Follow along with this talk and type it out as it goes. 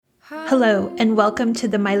Hello, and welcome to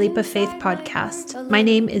the My Leap of Faith podcast. My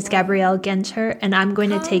name is Gabrielle Genter, and I'm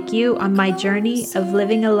going to take you on my journey of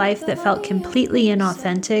living a life that felt completely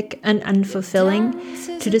inauthentic and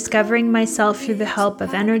unfulfilling, to discovering myself through the help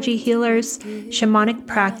of energy healers, shamanic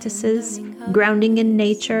practices, grounding in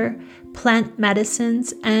nature, plant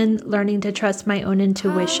medicines, and learning to trust my own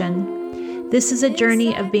intuition. This is a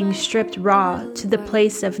journey of being stripped raw to the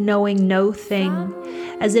place of knowing no thing.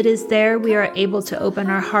 As it is there, we are able to open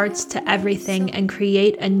our hearts to everything and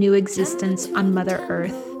create a new existence on Mother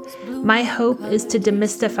Earth. My hope is to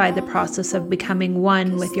demystify the process of becoming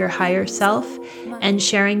one with your higher self and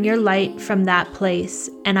sharing your light from that place.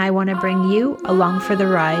 And I want to bring you along for the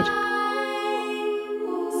ride.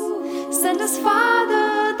 Send us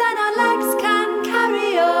farther than our legs can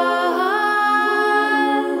carry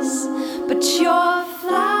us, but you're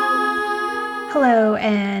fly. Hello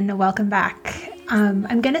and welcome back.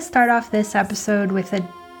 I'm going to start off this episode with a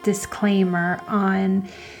disclaimer on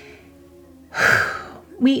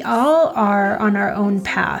we all are on our own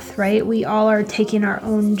path, right? We all are taking our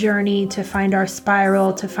own journey to find our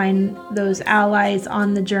spiral, to find those allies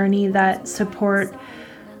on the journey that support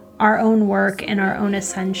our own work and our own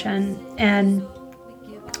ascension. And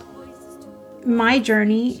my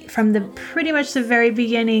journey from pretty much the very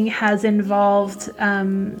beginning has involved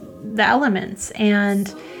the elements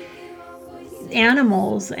and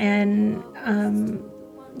animals and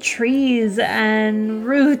trees and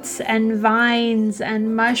roots and vines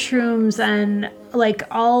and mushrooms and like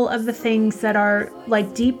all of the things that are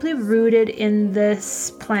like deeply rooted in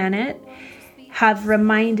this planet have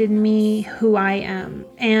reminded me who I am.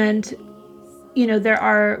 And you know, there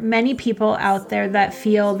are many people out there that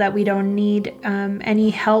feel that we don't need any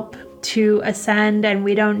help to ascend, and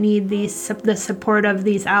we don't need the support of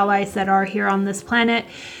these allies that are here on this planet.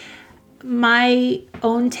 My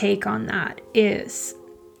own take on that is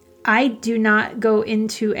I do not go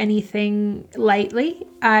into anything lightly.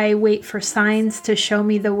 I wait for signs to show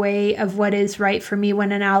me the way of what is right for me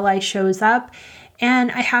when an ally shows up.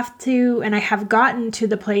 And I have gotten to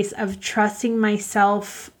the place of trusting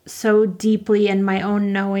myself so deeply in my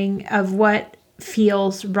own knowing of what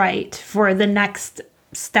feels right for the next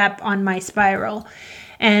step on my spiral.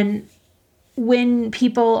 And when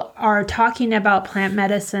people are talking about plant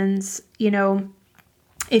medicines, you know,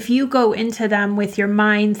 if you go into them with your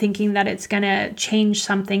mind thinking that it's going to change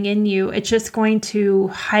something in you, it's just going to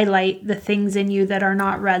highlight the things in you that are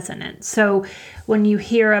not resonant. So when you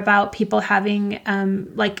hear about people having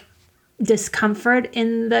like discomfort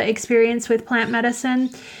in the experience with plant medicine,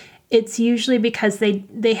 it's usually because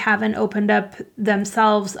they haven't opened up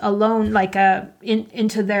themselves alone, like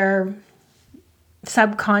into their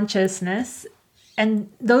subconsciousness, and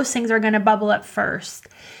those things are going to bubble up first.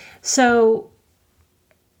 So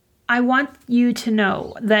I want you to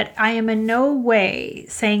know that I am in no way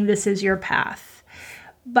saying this is your path,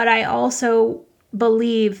 but I also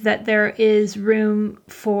believe that there is room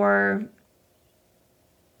for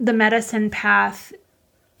the medicine path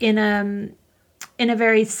in a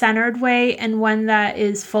very centered way, and one that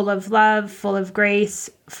is full of love, full of grace,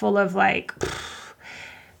 full of like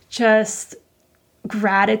just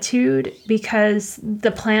gratitude, because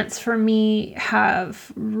the plants for me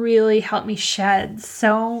have really helped me shed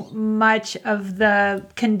so much of the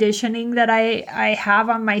conditioning that I have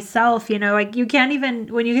on myself. You know, like you can't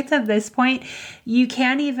even, when you get to this point, you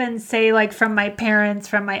can't even say like from my parents,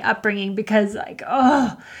 from my upbringing, because like,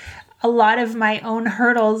 a lot of my own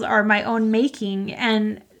hurdles are my own making.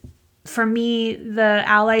 And for me, the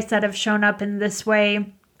allies that have shown up in this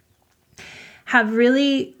way have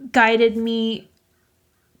really guided me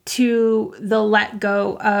to the let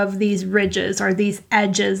go of these ridges or these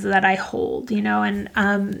edges that I hold, you know, and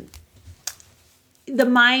the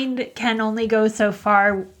mind can only go so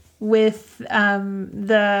far with with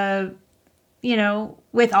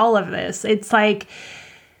all of this. It's like,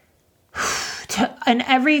 in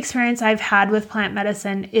every experience I've had with plant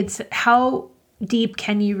medicine, it's how deep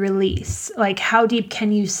can you release? Like, how deep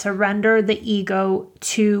can you surrender the ego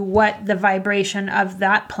to what the vibration of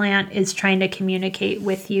that plant is trying to communicate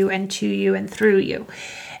with you and to you and through you?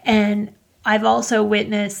 And I've also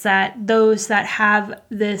witnessed that those that have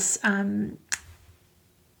this,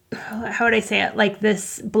 how would I say it? Like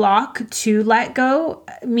this block to let go,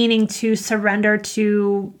 meaning to surrender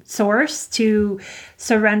to source, to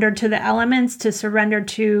surrender to the elements, to surrender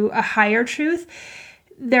to a higher truth,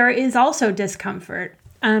 there is also discomfort.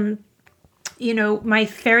 You know, my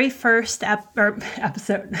very first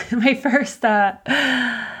episode, my first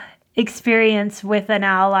experience with an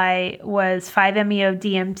ally was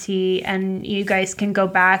 5-MeO-DMT, and you guys can go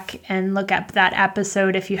back and look up that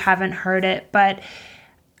episode if you haven't heard it. But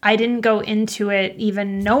I didn't go into it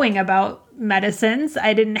even knowing about medicines.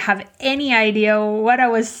 I didn't have any idea what I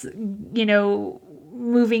was,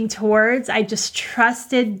 moving towards. I just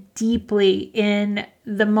trusted deeply in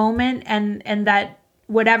the moment and that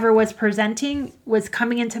whatever was presenting was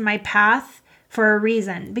coming into my path for a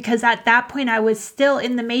reason. Because at that point I was still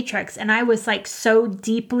in the matrix, and I was like so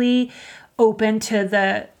deeply open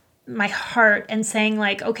to my heart and saying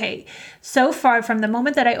like, okay, so far from the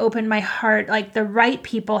moment that I opened my heart, like the right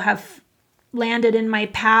people have landed in my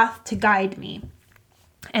path to guide me.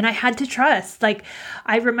 And I had to trust. Like,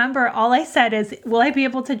 I remember all I said is, will I be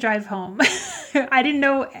able to drive home? I didn't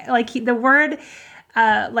know, like, the word,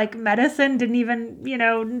 like, medicine didn't even,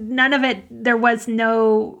 none of it, there was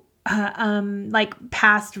no, like,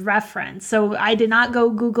 past reference. So I did not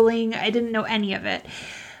go Googling. I didn't know any of it.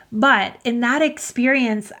 But in that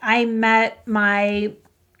experience, I met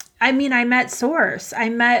Source. I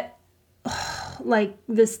met, like,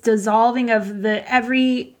 this dissolving of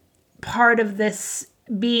every part of this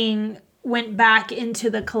being went back into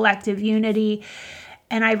the collective unity.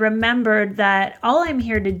 And I remembered that all I'm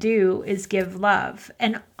here to do is give love.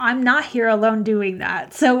 And I'm not here alone doing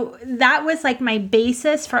that. So that was like my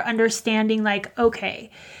basis for understanding, like,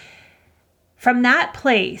 okay, from that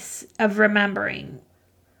place of remembering,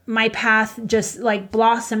 my path just like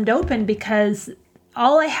blossomed open, because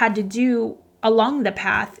all I had to do along the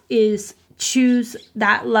path is choose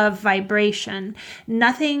that love vibration.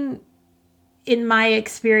 Nothing in my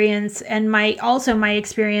experience and my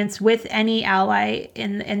experience with any ally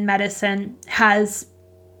in medicine has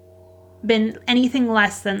been anything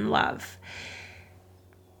less than love.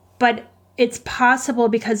 But it's possible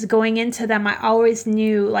because going into them, I always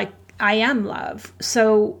knew like I am love.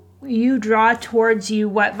 So you draw towards you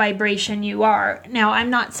what vibration you are. Now,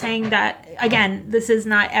 I'm not saying that, again, this is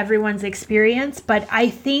not everyone's experience, but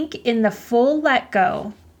I think in the full let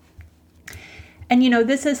go, and,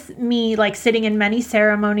 this is me like sitting in many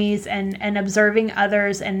ceremonies and observing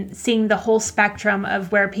others and seeing the whole spectrum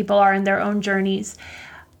of where people are in their own journeys.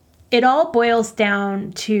 It all boils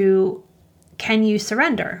down to, can you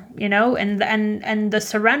surrender, and the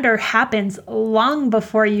surrender happens long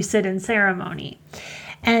before you sit in ceremony.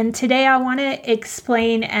 And today I want to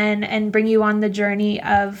explain and bring you on the journey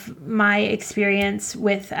of my experience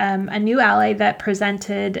with a new ally that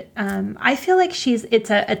presented. I feel like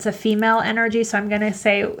it's a female energy, so I'm going to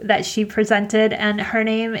say that she presented, and her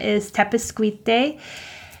name is Tepezcohuite.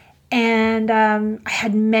 And I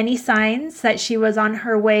had many signs that she was on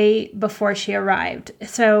her way before she arrived.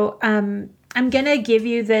 So I'm going to give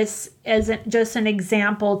you this as just an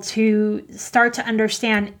example to start to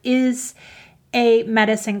understand, is a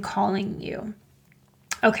medicine calling you?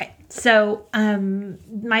 Okay, so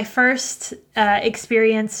my first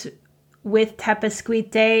experience with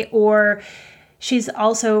Tepezcohuite, or she's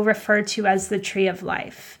also referred to as the Tree of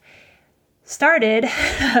Life, started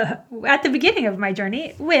at the beginning of my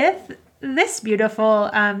journey with this beautiful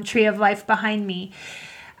Tree of Life behind me.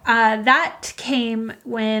 That came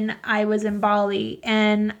when I was in Bali,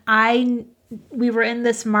 and we were in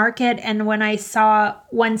this market, and when I saw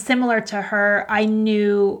one similar to her, I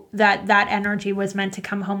knew that energy was meant to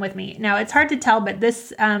come home with me. Now, it's hard to tell, but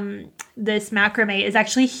this macrame is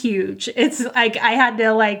actually huge. It's like I had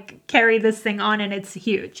to like carry this thing on, and it's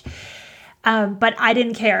huge. But I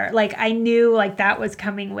didn't care. Like, I knew like that was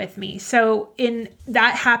coming with me. So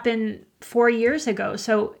that happened 4 years ago.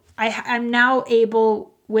 So I'm now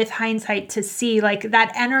able, with hindsight, to see like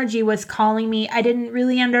that energy was calling me. I didn't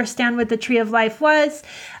really understand what the Tree of Life was.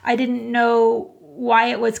 I didn't know why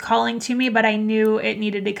it was calling to me, but I knew it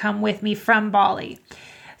needed to come with me from Bali.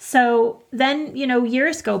 So then,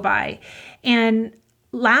 years go by, and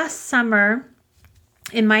last summer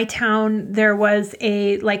in my town, there was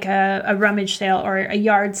a rummage sale or a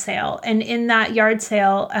yard sale. And in that yard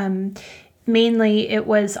sale, mainly it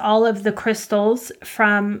was all of the crystals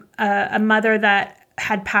from a mother that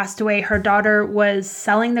had passed away. Her daughter was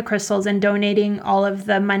selling the crystals and donating all of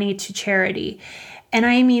the money to charity. And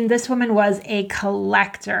I mean, this woman was a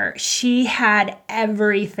collector. She had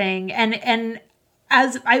everything. And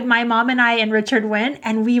my mom and I and Richard went,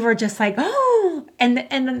 and we were just like, oh,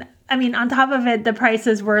 and I mean, on top of it, the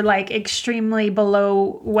prices were like extremely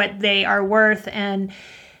below what they are worth. And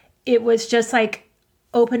it was just like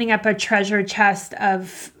opening up a treasure chest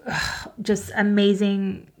of just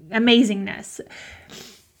amazingness.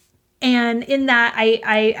 And in that,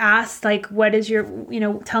 I asked, like, what is your,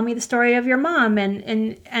 tell me the story of your mom.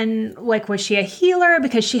 And like, was she a healer?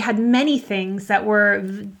 Because she had many things that were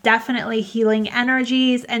definitely healing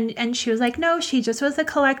energies. And she was like, no, she just was a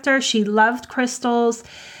collector. She loved crystals.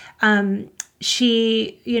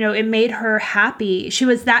 she, it made her happy. She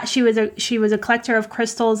was a collector of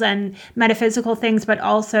crystals and metaphysical things, but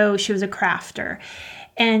also she was a crafter.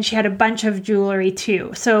 And she had a bunch of jewelry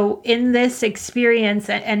too. So in this experience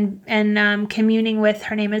and communing with,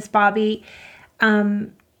 her name is Bobby,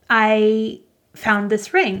 I found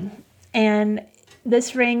this ring. And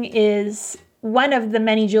this ring is one of the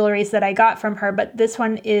many jewelries that I got from her, but this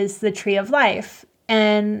one is the Tree of Life.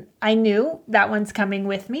 And I knew that one's coming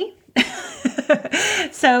with me.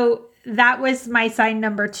 So that was my sign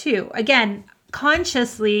number 2. Again,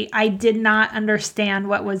 consciously, I did not understand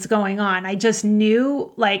what was going on. I just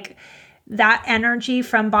knew like that energy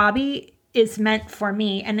from Bobby is meant for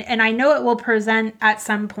me. And I know it will present at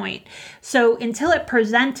some point. So until it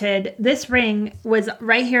presented, this ring was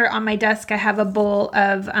right here on my desk. I have a bowl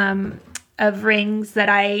of rings that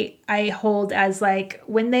I hold as like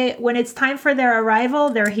when it's time for their arrival,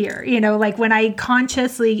 they're here. Like when I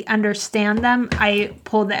consciously understand them, I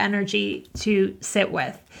pull the energy to sit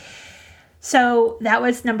with. So that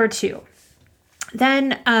was number 2.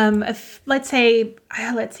 Then, let's see,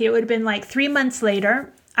 it would have been like 3 months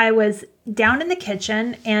later, I was down in the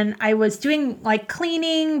kitchen and I was doing like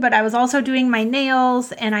cleaning, but I was also doing my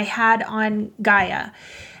nails, and I had on Gaia.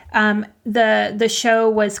 The show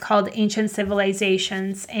was called Ancient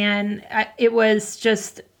Civilizations, and it was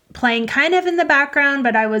just playing kind of in the background,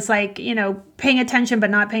 but I was like, paying attention, but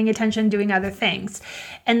not paying attention, doing other things.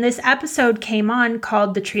 And this episode came on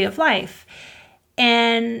called The Tree of Life.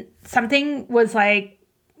 And something was like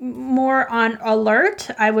more on alert.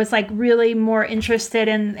 I was like really more interested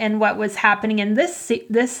in what was happening in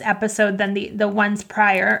this episode than the ones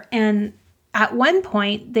prior. And at one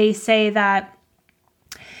point they say that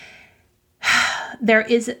there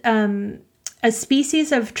is a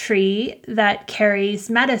species of tree that carries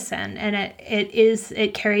medicine, and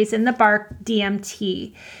it carries in the bark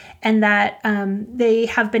DMT, and that they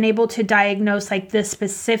have been able to diagnose like this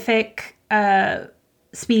specific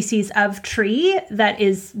species of tree that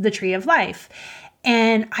is the Tree of Life.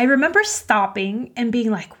 And I remember stopping and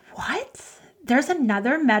being like, what? There's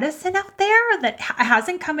another medicine out there that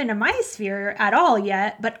hasn't come into my sphere at all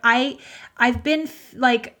yet, but I've been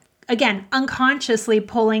like, again, unconsciously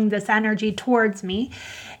pulling this energy towards me.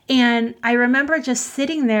 And I remember just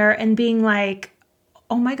sitting there and being like,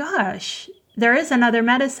 oh my gosh, there is another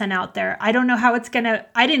medicine out there. I don't know how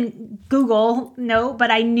I didn't Google, no,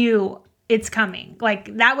 but I knew it's coming.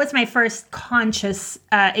 Like that was my first conscious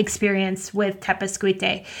experience with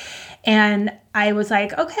Tepezcohuite. And I was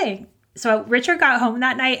like, okay. So Richard got home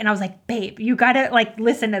that night and I was like, babe, you got to like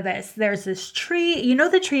listen to this. There's this tree,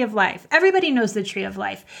 the Tree of Life. Everybody knows the Tree of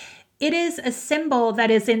Life. It is a symbol that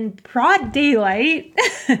is in broad daylight.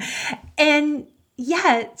 And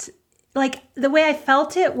yet, like the way I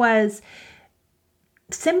felt it was,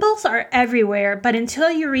 symbols are everywhere, but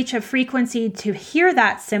until you reach a frequency to hear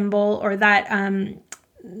that symbol or that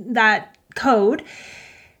code,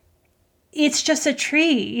 it's just a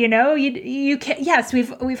tree, you can, yes,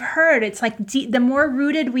 we've heard it's like the more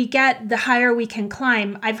rooted we get, the higher we can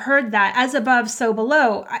climb. I've heard that as above, so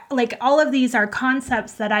below. Like all of these are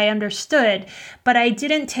concepts that I understood, but I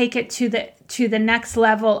didn't take it to the next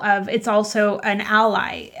level of it's also an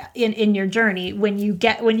ally in your journey when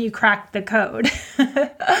you crack the code.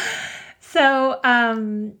 So,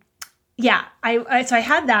 yeah, so I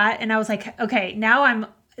had that and I was like, okay, now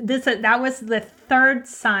that was the third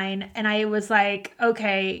sign. And I was like,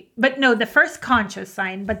 okay, but no, the first conscious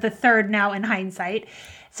sign, but the third now in hindsight.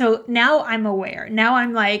 So now I'm aware. Now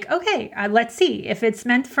I'm like, okay, let's see if it's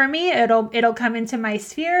meant for me. It'll come into my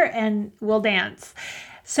sphere and we'll dance.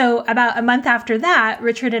 So about a month after that,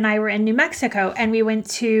 Richard and I were in New Mexico and we went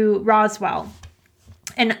to Roswell.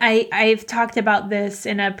 And I've talked about this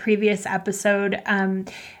in a previous episode.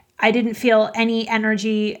 I didn't feel any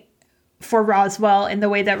energy for Roswell in the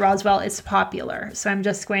way that Roswell is popular. So I'm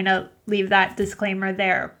just going to leave that disclaimer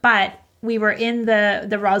there. But we were in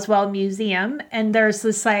the Roswell Museum and there's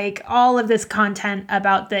this like all of this content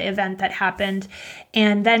about the event that happened.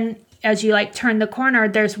 And then as you like turn the corner,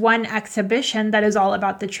 there's one exhibition that is all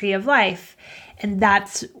about the Tree of Life. And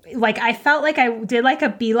that's like, I felt like I did like a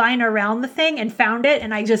beeline around the thing and found it.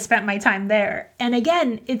 And I just spent my time there. And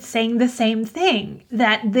again, it's saying the same thing,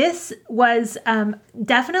 that this was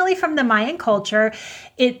definitely from the Mayan culture.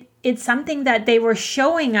 It's something that they were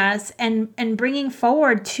showing us and bringing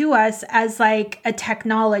forward to us as like a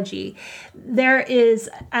technology. There is,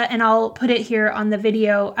 and I'll put it here on the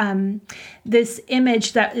video, this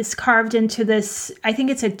image that is carved into this, I think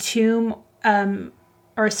it's a tomb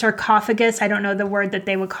or sarcophagus. I don't know the word that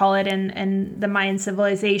they would call it in the Mayan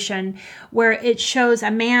civilization, where it shows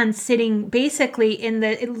a man sitting basically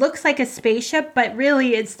it looks like a spaceship, but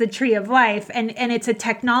really it's the tree of life. And it's a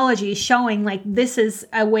technology showing like this is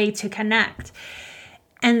a way to connect.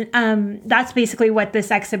 And that's basically what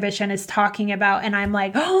this exhibition is talking about. And I'm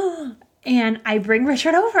like, oh, and I bring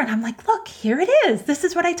Richard over and I'm like, look, here it is. This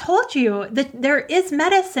is what I told you, that there is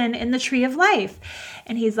medicine in the tree of life.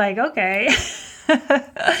 And he's like, okay.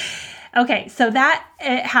 Okay. So that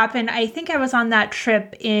it happened. I think I was on that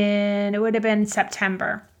trip it would have been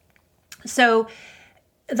September. So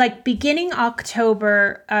like beginning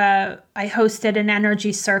October, I hosted an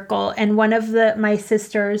energy circle, and one of my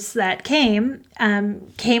sisters that came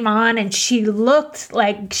on, and she looked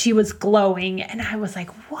like she was glowing, and I was like,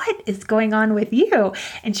 what is going on with you?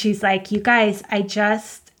 And she's like, you guys, I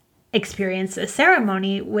just experienced a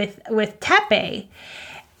ceremony with Tepe.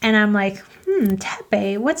 And I'm like,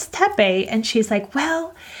 Tepe, what's Tepe? And she's like,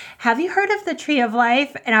 well, have you heard of the tree of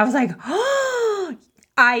life? And I was like, oh,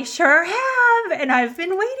 I sure have, and I've been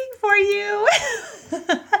waiting for you.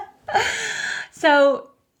 So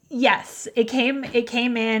yes, it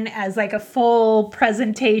came in as like a full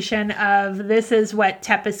presentation of this is what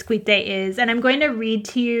Tepezcohuite is. And I'm going to read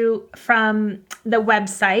to you from the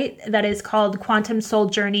website that is called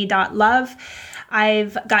quantumsouljourney.love.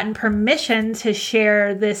 I've gotten permission to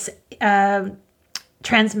share this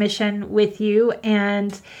transmission with you,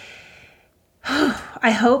 and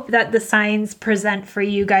I hope that the signs present for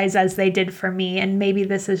you guys as they did for me, and maybe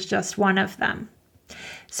this is just one of them.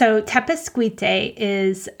 So Tepezcohuite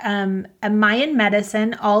is a Mayan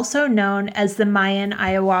medicine, also known as the Mayan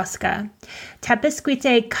ayahuasca.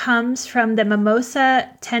 Tepezcohuite comes from the Mimosa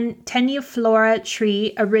tenuiflora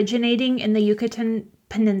tree originating in the Yucatan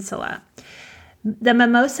Peninsula. The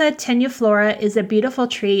Mimosa tenuiflora is a beautiful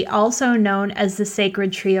tree, also known as the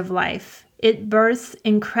sacred tree of life. It births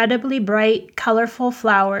incredibly bright, colorful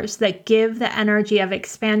flowers that give the energy of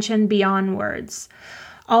expansion beyond words,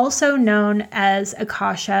 also known as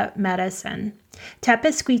Akasha medicine.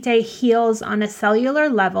 Tepezcohuite heals on a cellular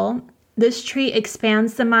level. This tree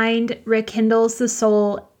expands the mind, rekindles the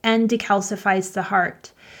soul, and decalcifies the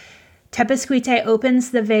heart. Tepezcohuite opens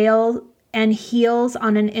the veil and heals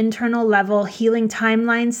on an internal level, healing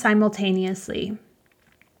timelines simultaneously.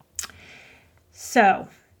 So,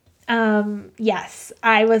 yes,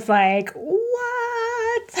 I was like, what?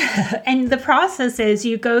 And the process is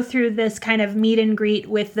you go through this kind of meet and greet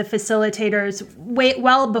with the facilitators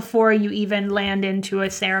well before you even land into a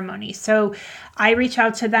ceremony. So I reach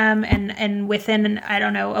out to them, and within, I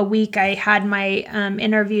don't know, a week, I had my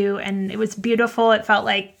interview, and it was beautiful. It felt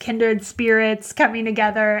like kindred spirits coming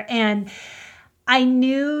together. And I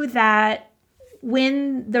knew that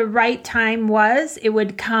when the right time was, it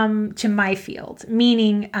would come to my field,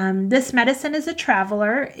 meaning this medicine is a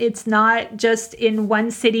traveler. It's not just in one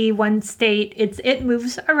city, one state. It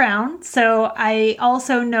moves around. So I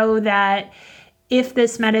also know that if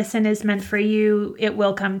this medicine is meant for you, it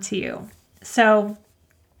will come to you. So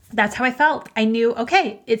that's how I felt. I knew,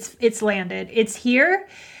 okay, it's landed. It's here.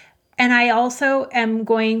 And I also am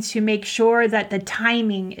going to make sure that the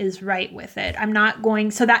timing is right with it. I'm not going,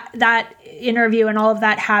 so that interview and all of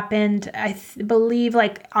that happened, I believe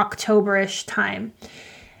like October-ish time.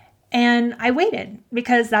 And I waited,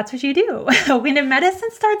 because that's what you do. When a medicine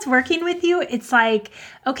starts working with you, it's like,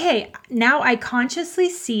 okay, now I consciously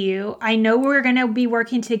see you. I know we're going to be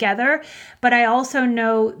working together, but I also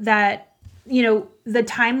know that, you know, the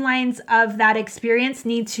timelines of that experience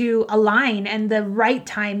need to align, and the right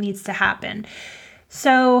time needs to happen.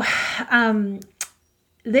 So,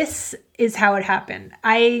 this is how it happened.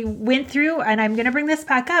 I went through, and I'm going to bring this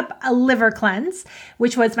back up, a liver cleanse,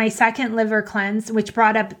 which was my second liver cleanse, which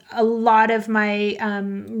brought up a lot of my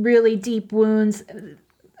really deep wounds,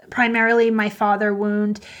 primarily my father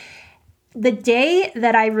wound. The day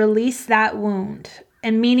that I released that wound,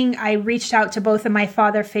 and meaning I reached out to both of my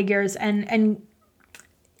father figures, and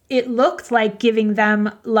it looked like giving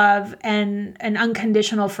them love and an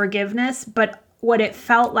unconditional forgiveness, but what it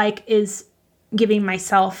felt like is giving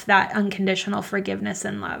myself that unconditional forgiveness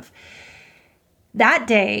and love. That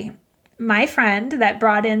day, my friend that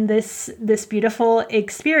brought in this beautiful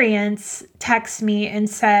experience texted me and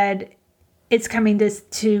said, it's coming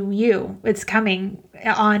to you. It's coming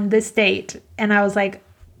on this date. And I was like,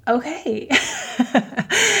 okay.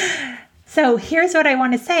 So here's what I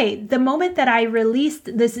want to say. The moment that I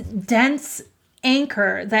released this dense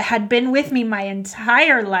anchor that had been with me my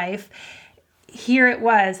entire life, here it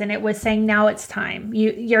was. And it was saying, now it's time.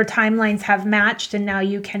 Your timelines have matched, and now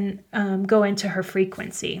you can go into her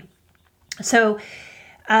frequency. So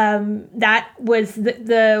that was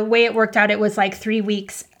the way it worked out. It was like 3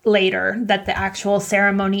 weeks later that the actual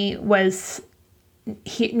ceremony was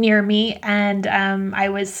near me, and I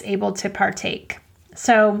was able to partake.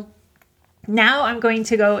 So now I'm going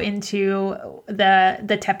to go into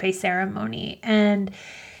the Tepe ceremony, and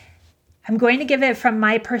I'm going to give it from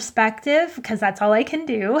my perspective because that's all I can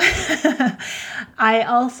do. I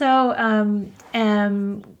also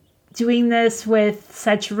am doing this with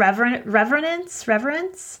such reverence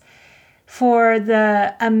for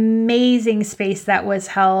the amazing space that was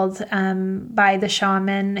held by the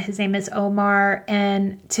shaman. His name is Omar.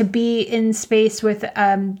 And to be in space with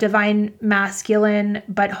divine masculine,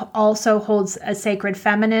 but also holds a sacred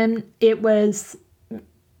feminine, it was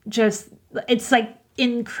just, it's like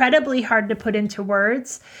incredibly hard to put into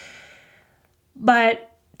words.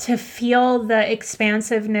 But to feel the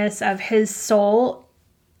expansiveness of his soul,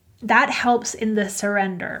 that helps in the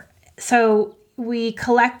surrender. So we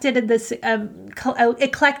collected this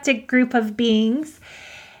eclectic group of beings,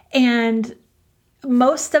 and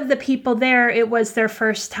most of the people there, it was their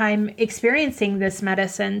first time experiencing this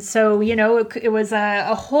medicine. So, you know, it was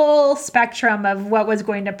a whole spectrum of what was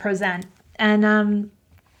going to present. And,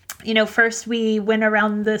 you know, first we went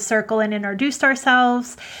around the circle and introduced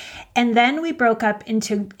ourselves, and then we broke up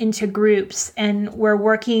into groups, and we're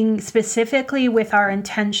working specifically with our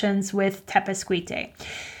intentions with Tepezcohuite.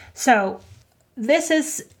 So this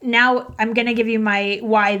is, now I'm going to give you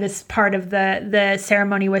why this part of the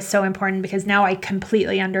ceremony was so important, because now I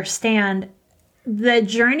completely understand. The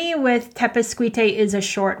journey with Tepezcohuite is a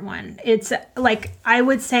short one. It's like, I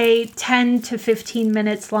would say 10 to 15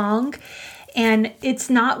 minutes long. And it's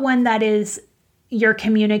not one that is, you're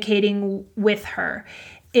communicating with her.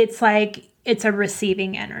 It's like, it's a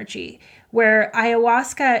receiving energy, where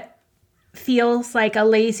ayahuasca feels like a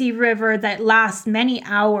lazy river that lasts many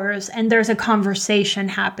hours, and there's a conversation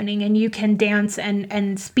happening, and you can dance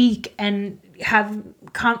and speak and have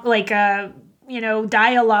like a, you know,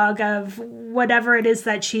 dialogue of whatever it is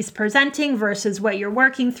that she's presenting versus what you're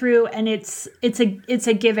working through. And it's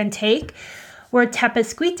a give and take, where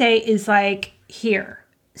Tepezcohuite is like here.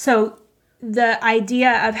 So the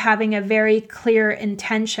idea of having a very clear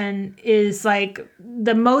intention is like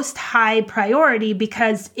the most high priority,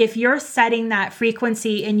 because if you're setting that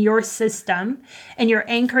frequency in your system and you're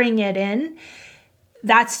anchoring it in,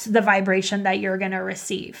 that's the vibration that you're going to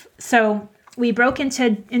receive. So we broke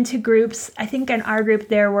into groups. I think in our group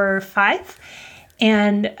there were 5,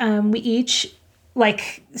 and we each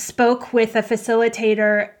like spoke with a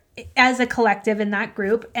facilitator as a collective in that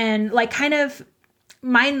group, and like kind of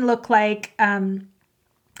mine looked like,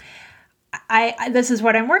 this is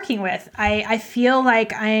what I'm working with. I feel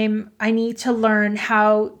like I need to learn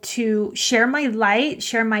how to share my light,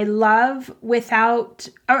 share my love without,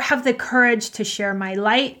 or have the courage to share my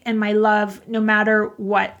light and my love, no matter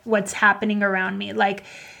what's happening around me. Like,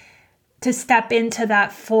 to step into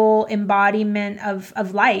that full embodiment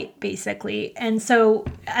of light, basically. And so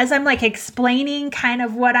as I'm like explaining kind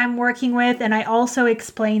of what I'm working with, and I also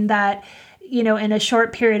explained that, you know, in a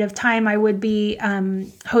short period of time, I would be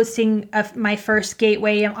hosting my first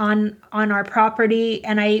gateway on our property.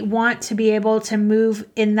 And I want to be able to move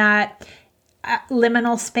in that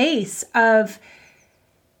liminal space of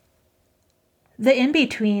the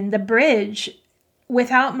in-between, the bridge,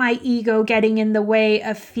 without my ego getting in the way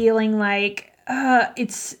of feeling like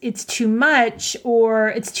it's too much, or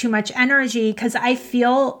it's too much energy. Because I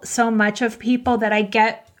feel so much of people that I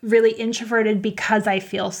get really introverted because I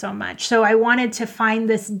feel so much. So I wanted to find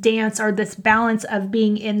this dance, or this balance of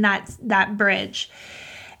being in that bridge.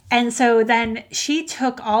 And so then she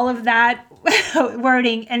took all of that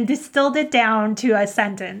wording and distilled it down to a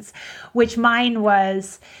sentence, which mine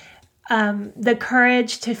was the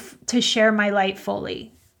courage to share my light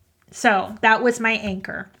fully. So that was my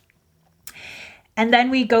anchor. And then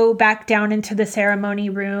we go back down into the ceremony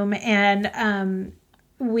room, and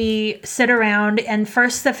we sit around, and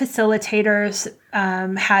first the facilitators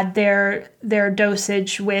had their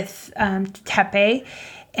dosage with Tepe,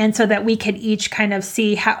 and so that we could each kind of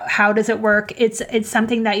see how does it work. It's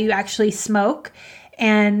something that you actually smoke,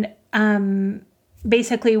 and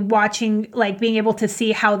basically watching, like being able to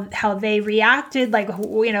see how they reacted, like,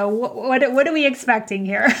 you know, what are we expecting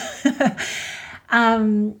here?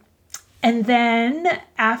 And then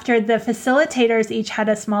after the facilitators each had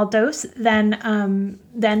a small dose, then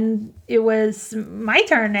it was my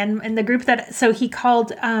turn, and the group so he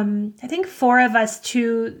called, I think 4 of us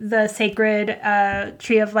to the sacred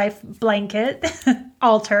Tree of Life blanket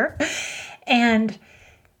altar. And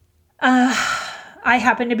I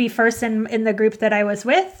happened to be first in the group that I was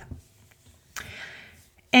with.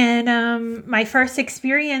 And my first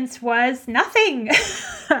experience was nothing.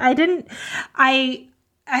 I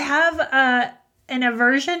have an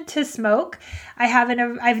aversion to smoke.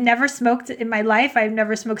 I've never smoked in my life. I've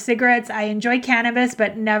never smoked cigarettes. I enjoy cannabis,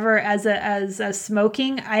 but never as a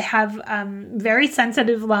smoking. I have very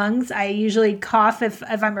sensitive lungs. I usually cough if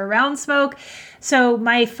I'm around smoke. So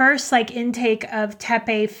my first like intake of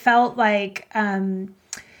Tepe felt like I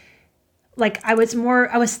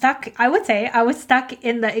was stuck. I would say I was stuck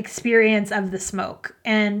in the experience of the smoke.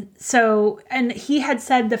 And he had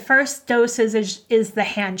said the first doses is the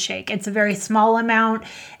handshake. It's a very small amount.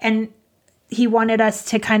 And he wanted us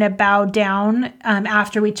to kind of bow down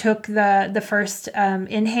after we took the first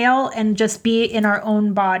inhale and just be in our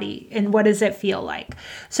own body. And what does it feel like?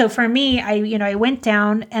 So for me, I went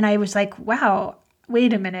down and I was like, wow,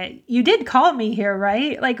 wait a minute, you did call me here,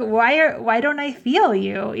 right? Like, why don't I feel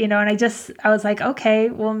you? And I was like, okay,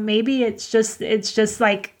 well, maybe it's just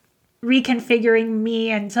like reconfiguring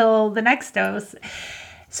me until the next dose.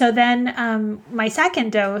 So then my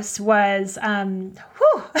second dose was,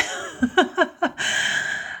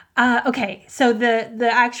 okay. So the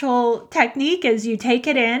actual technique is you take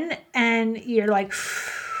it in and you're like,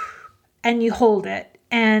 and you hold it.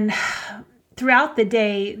 And throughout the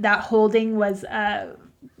day, that holding was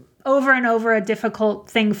over and over a difficult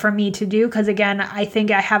thing for me to do because, again, I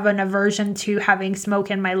think I have an aversion to having smoke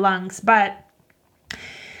in my lungs. But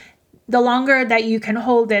the longer that you can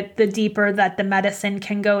hold it, the deeper that the medicine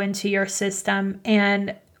can go into your system.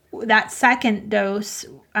 And that second dose,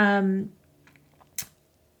 I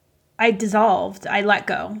dissolved. I let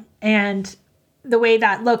go. And the way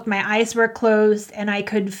that looked, my eyes were closed and I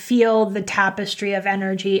could feel the tapestry of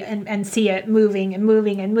energy and see it moving and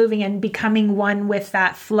moving and moving and becoming one with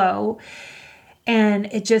that flow. And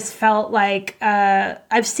it just felt like,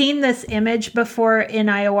 I've seen this image before in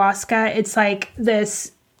ayahuasca. It's like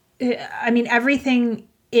this, everything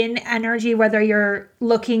in energy, whether you're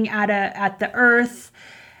looking at the earth,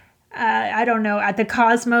 at the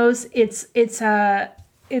cosmos, it's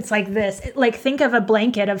like this. Like, think of a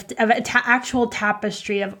blanket of actual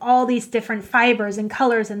tapestry of all these different fibers and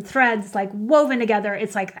colors and threads like woven together.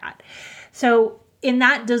 It's like that. So in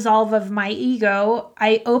that dissolve of my ego,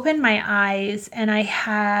 I opened my eyes and I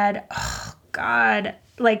had, oh God,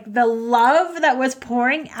 like the love that was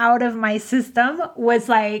pouring out of my system was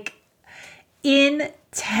like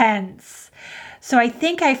intense. So I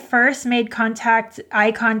think I first made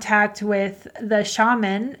eye contact with the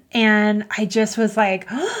shaman, and I just was like,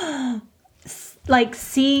 like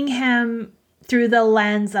seeing him through the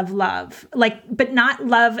lens of love, like, but not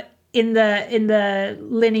love in the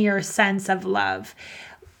linear sense of love,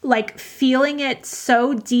 like feeling it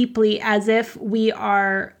so deeply as if we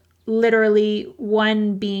are literally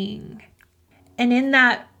one being. And in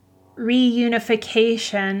that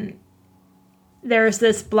reunification, there's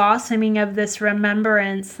this blossoming of this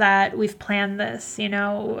remembrance that we've planned this,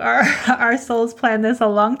 our souls planned this a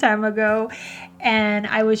long time ago. And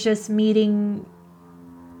I was just meeting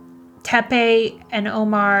Tepe and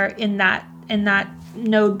Omar in that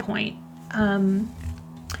node point. And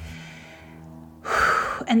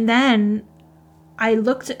then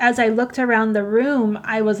as I looked around the room,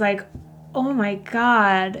 I was like, oh my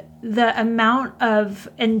God, the amount of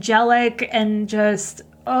angelic and just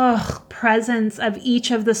presence of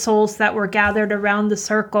each of the souls that were gathered around the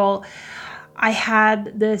circle. I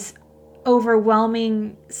had this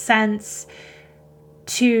overwhelming sense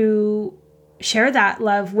to share that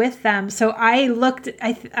love with them. So I looked,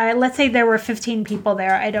 let's say there were 15 people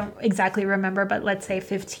there. I don't exactly remember, but let's say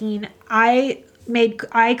 15. I made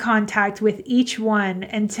eye contact with each one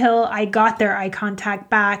until I got their eye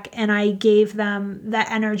contact back, and I gave them the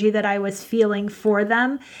energy that I was feeling for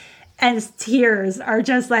them. And tears are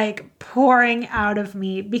just like pouring out of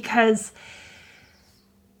me, because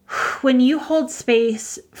when you hold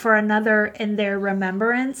space for another in their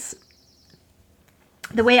remembrance,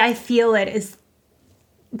 the way I feel it is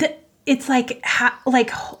that it's like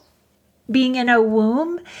being in a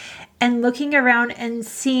womb and looking around and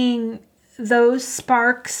seeing those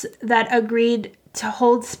sparks that agreed to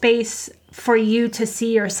hold space for you to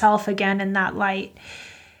see yourself again in that light.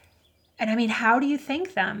 And how do you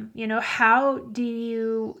thank them? How do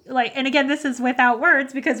you and again, this is without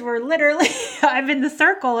words because we're literally, I'm in the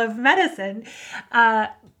circle of medicine.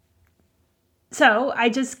 So I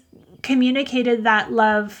just communicated that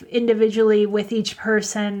love individually with each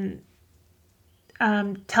person,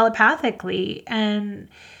 telepathically. And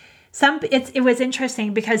it was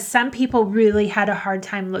interesting because some people really had a hard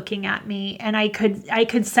time looking at me, and I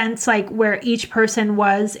could sense where each person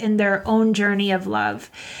was in their own journey of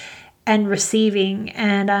love and receiving,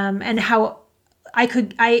 and how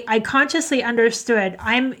I consciously understood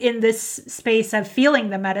I'm in this space of feeling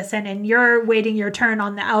the medicine and you're waiting your turn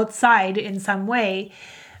on the outside in some way.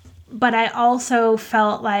 But I also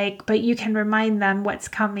felt like, but you can remind them what's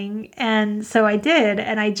coming. And so I did.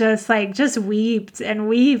 And I just wept and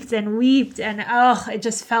wept and wept. And it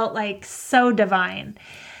just felt like so divine.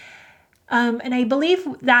 And I believe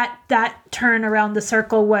that turn around the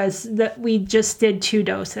circle was that we just did 2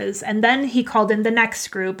 doses. And then he called in the next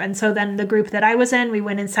group. And so then the group that I was in, we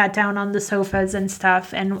went and sat down on the sofas and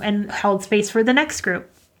stuff and held space for the next group.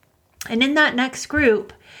 And in that next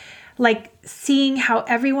group, like seeing how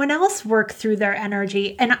everyone else worked through their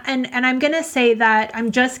energy. And I'm going to say that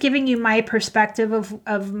I'm just giving you my perspective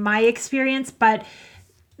of my experience, but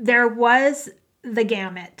there was the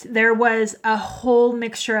gamut. There was a whole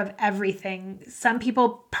mixture of everything. Some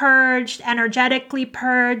people purged, energetically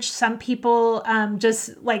purged. Some people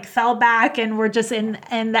just like fell back and were just in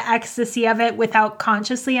the ecstasy of it without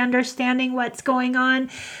consciously understanding what's going on.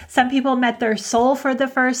 Some people met their soul for the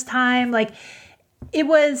first time. Like it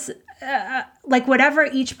was like whatever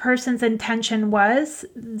each person's intention was,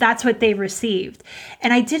 that's what they received.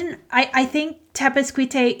 And I think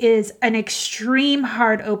Tepezcohuite is an extreme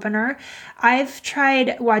heart opener. I've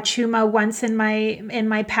tried Wachuma once in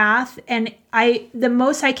my path, and the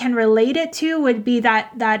most I can relate it to would be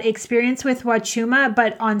that experience with Wachuma,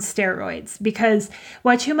 but on steroids, because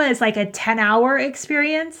Wachuma is like a 10-hour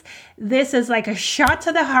experience. This is like a shot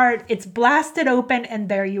to the heart. It's blasted open and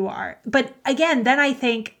there you are. But again, then I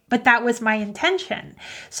think, but that was my intention.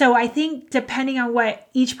 So I think depending on what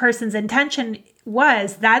each person's intention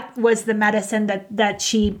was, that was the medicine that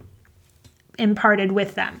she imparted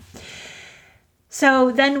with them.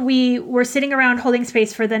 So then we were sitting around holding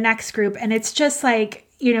space for the next group. And it's just like,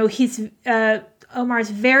 Omar's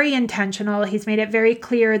very intentional. He's made it very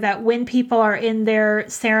clear that when people are in their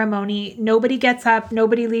ceremony, nobody gets up,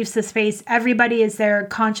 nobody leaves the space. Everybody is there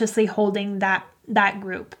consciously holding that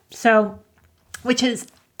group. So, which is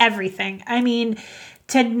everything. I mean,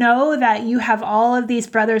 to know that you have all of these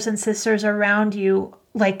brothers and sisters around you,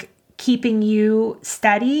 like keeping you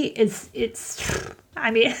steady this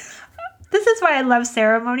is why I love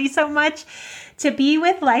ceremony so much. To be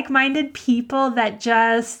with like-minded people that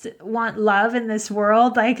just want love in this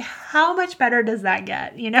world, like how much better does that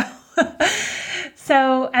get,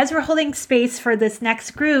 So as we're holding space for this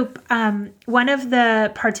next group, one of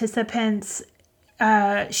the participants,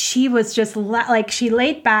 she was just she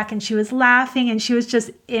laid back and she was laughing and she was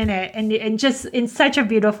just in it and just in such a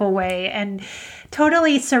beautiful way and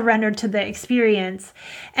totally surrendered to the experience.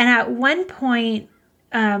 And at one point,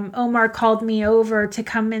 Omar called me over to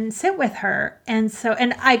come and sit with her. And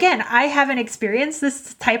again, I haven't experienced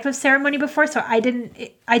this type of ceremony before. So I didn't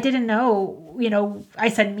know, I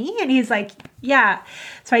said, me? And he's like, yeah.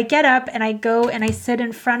 So I get up and I go and I sit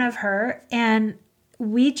in front of her and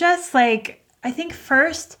we just I think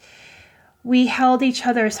first we held each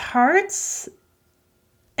other's hearts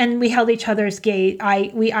and we held each other's gaze.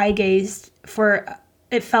 We eye gazed for,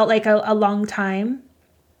 it felt like a long time.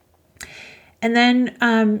 And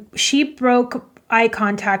then she broke eye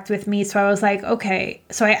contact with me. So I was like, okay.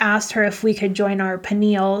 So I asked her if we could join our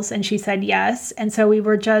pineals and she said yes. And so we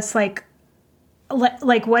were just like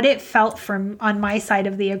what it felt on my side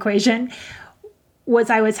of the equation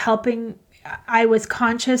was I was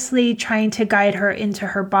consciously trying to guide her into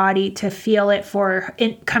her body to feel it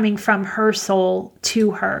coming from her soul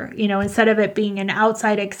to her, instead of it being an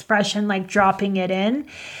outside expression, like dropping it in.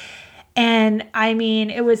 And I mean,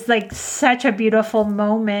 it was like such a beautiful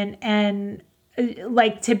moment, and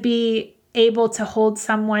like to be able to hold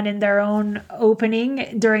someone in their own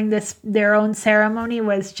opening during their own ceremony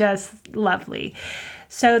was just lovely.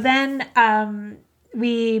 So then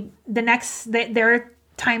their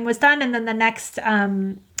time was done, and then the next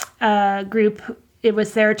group, it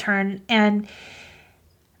was their turn. And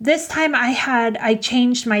this time I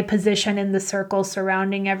changed my position in the circle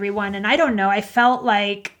surrounding everyone. And I don't know, I felt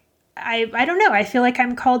like I don't know. I feel like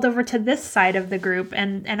I'm called over to this side of the group,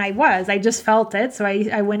 and I just felt it. So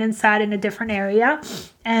I went and sat in a different area,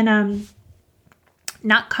 and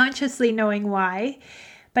not consciously knowing why,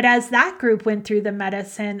 but as that group went through the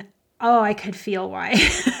medicine, I could feel why.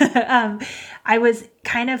 I was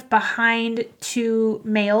kind of behind 2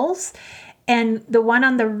 males, and the one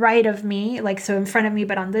on the right of me, so in front of me,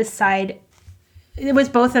 but on this side, it was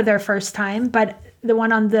both of their first time, but the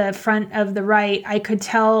one on the front of the right, I could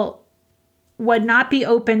tell would not be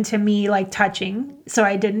open to me touching. So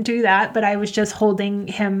I didn't do that, but I was just holding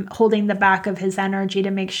the back of his energy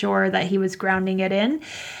to make sure that he was grounding it in.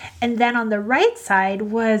 And then on the right side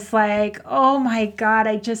was like, oh my God,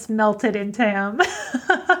 I just melted into him.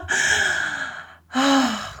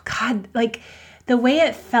 oh God, like the way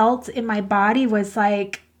it felt in my body was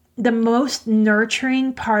like the most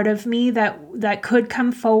nurturing part of me that could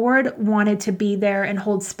come forward wanted to be there and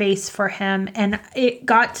hold space for him. And it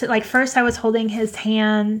got to like, first I was holding his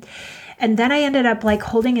hand, and then I ended up like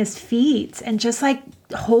holding his feet and just like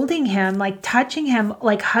holding him, like touching him,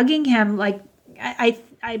 like hugging him. Like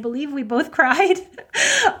I believe we both cried.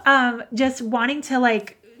 Just wanting to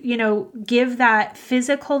like, give that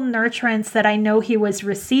physical nurturance that I know he was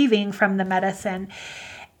receiving from the medicine.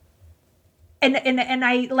 And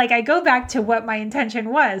I go back to what my intention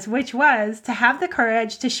was, which was to have the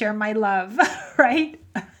courage to share my love, right?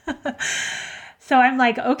 So I'm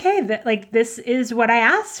like, okay, this is what I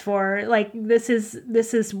asked for. Like, this is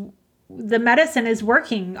the medicine is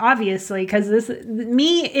working, obviously, because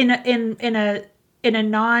me in a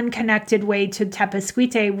non-connected way to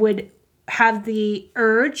Tepezcohuite would have the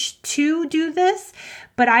urge to do this,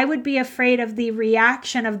 but I would be afraid of the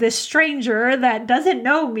reaction of this stranger that doesn't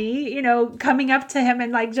know me, coming up to him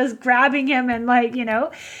and like just grabbing him and like,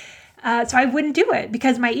 so I wouldn't do it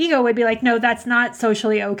because my ego would be like, no, that's not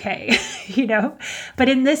socially okay, but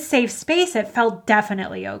in this safe space, it felt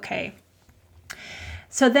definitely okay.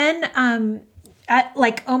 So then,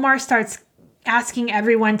 Omar starts asking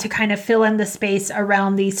everyone to kind of fill in the space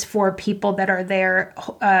around these 4 people that are there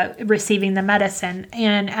receiving the medicine.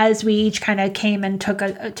 And as we each kind of came and took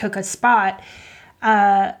a spot,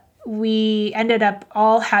 we ended up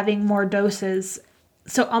all having more doses.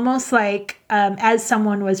 So almost like as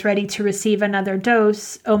someone was ready to receive another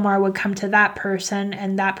dose, Omar would come to that person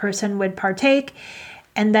and that person would partake.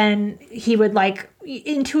 And then he would like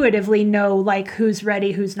intuitively know like who's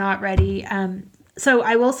ready, who's not ready. So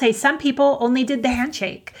I will say some people only did the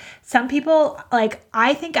handshake. Some people, like,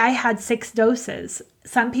 I think I had 6 doses.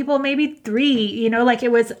 Some people maybe 3, like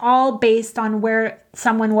it was all based on where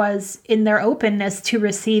someone was in their openness to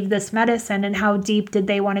receive this medicine and how deep did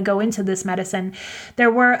they want to go into this medicine.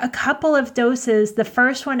 There were a couple of doses, the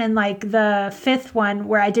first one and like the 5th one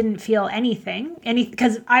where I didn't feel anything,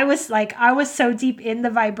 because I was so deep in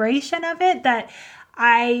the vibration of it that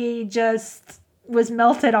I just was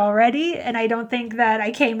melted already, and I don't think that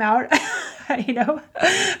I came out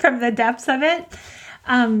from the depths of it.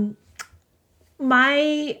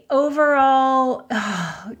 My overall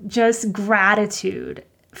just gratitude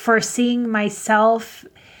for seeing myself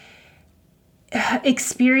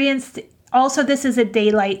experienced. Also, this is a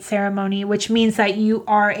daylight ceremony, which means that you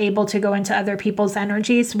are able to go into other people's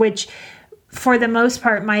energies, which for the most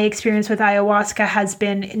part, my experience with ayahuasca has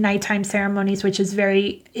been nighttime ceremonies, which is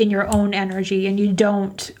very in your own energy and you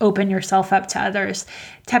don't open yourself up to others.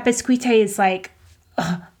 Tepezcohuite is like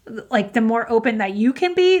the more open that you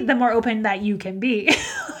can be, the more open that you can be.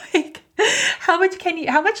 Like, how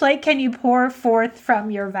much light can you pour forth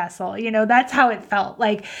from your vessel? That's how it felt.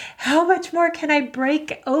 Like, how much more can I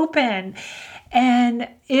break open? And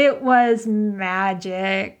it was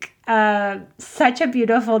magic. Such a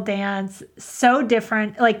beautiful dance, so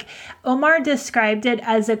different. Like Omar described it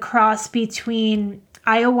as a cross between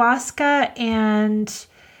ayahuasca and,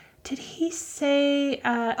 did he say,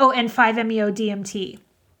 and 5-MeO DMT.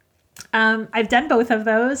 I've done both of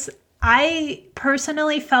those. I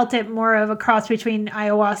personally felt it more of a cross between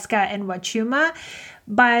ayahuasca and wachuma,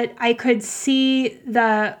 but I could see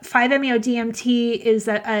the 5-MeO DMT is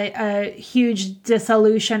a huge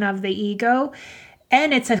dissolution of the ego.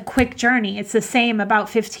 And it's a quick journey. It's the same, about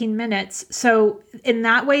 15 minutes. So in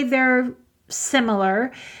that way, they're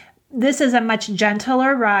similar. This is a much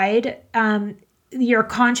gentler ride. You're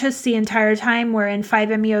conscious the entire time, where in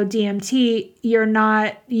 5-MeO DMT,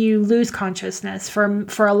 you lose consciousness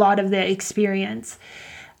for a lot of the experience.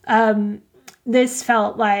 This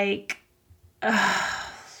felt like, I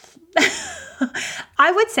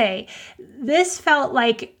would say this felt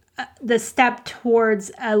like the step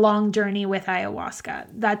towards a long journey with ayahuasca.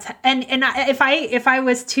 If I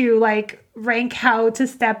was to like rank how to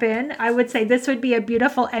step in, I would say this would be a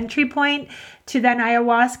beautiful entry point to then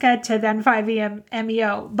ayahuasca to then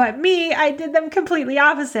 5-MeO. But me, I did them completely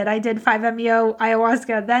opposite. I did 5-MeO,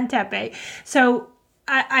 ayahuasca, then Tepe. So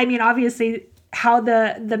I mean, obviously, how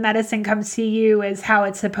the medicine comes to you is how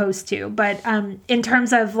it's supposed to. But in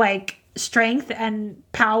terms of like strength and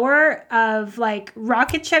power of like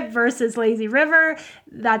rocket ship versus lazy river,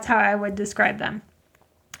 that's how I would describe them.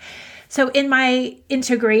 So in my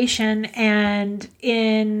integration and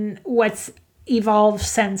in what's evolved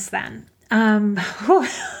since then, oh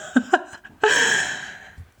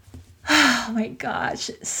my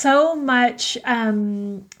gosh, so much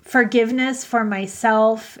forgiveness for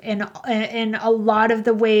myself in a lot of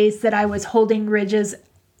the ways that I was holding ridges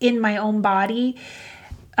in my own body.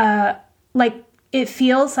 Like it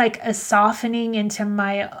feels like a softening into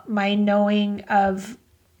my knowing of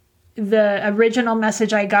the original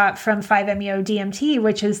message I got from 5-MeO DMT,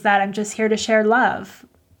 which is that I'm just here to share love.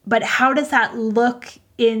 But how does that look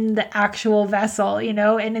in the actual vessel,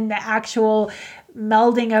 and in the actual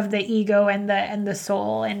melding of the ego and the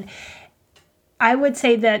soul? And I would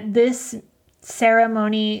say that this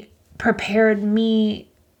ceremony prepared me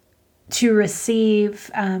to receive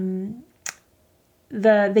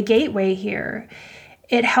the gateway here.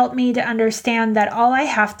 It helped me to understand that all I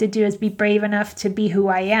have to do is be brave enough to be who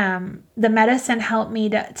I am. The medicine helped me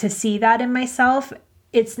to see that in myself.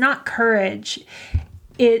 It's not courage.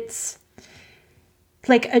 It's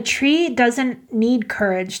like a tree doesn't need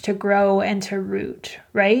courage to grow and to root,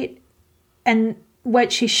 right? And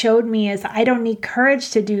what she showed me is I don't need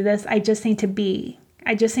courage to do this. I just need to be.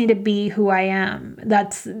 I just need to be who I am.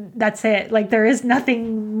 That's it. Like, there is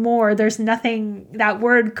nothing more. There's nothing. That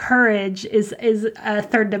word courage is a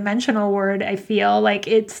third dimensional word. I feel like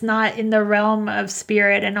it's not in the realm of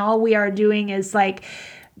spirit, and all we are doing is like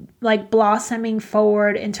blossoming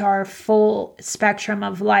forward into our full spectrum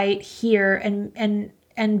of light here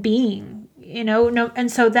and being, no.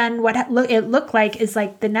 And so then what it looked like is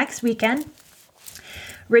like the next weekend,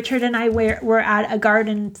 Richard and I were at a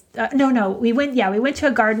garden. We went to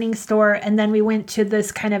a gardening store, and then we went to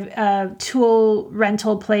this kind of tool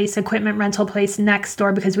rental place, equipment rental place next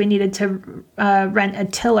door because we needed to rent a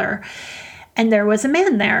tiller. And there was a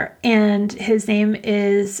man there, and his name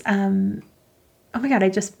is, oh my God, I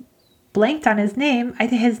just blanked on his name. I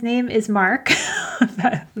think his name is Mark.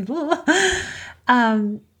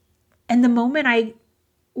 And the moment I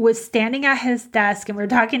was standing at his desk and we were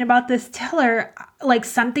talking about this tiller, like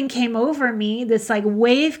something came over me, this like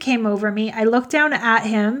wave came over me. I looked down at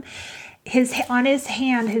him, on his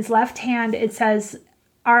hand, his left hand, it says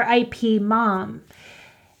R.I.P. Mom.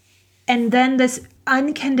 And then this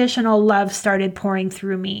unconditional love started pouring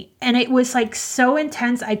through me. And it was like so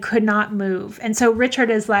intense, I could not move. And so Richard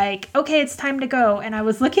is like, okay, it's time to go. And I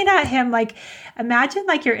was looking at him like, imagine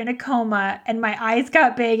like you're in a coma, and my eyes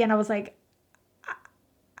got big and I was like,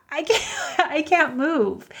 I can't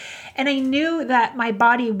move. And I knew that my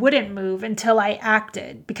body wouldn't move until I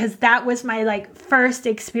acted, because that was my like first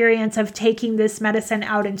experience of taking this medicine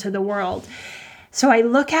out into the world. So I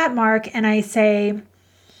look at Mark and I say,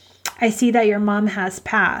 I see that your mom has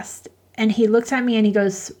passed. And he looks at me and he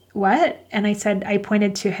goes, what? And I said, I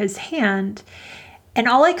pointed to his hand, and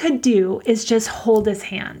all I could do is just hold his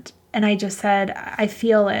hand. And I just said, I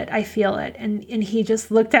feel it. I feel it. And he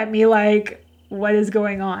just looked at me like, what is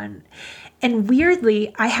going on? And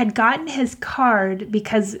weirdly, I had gotten his card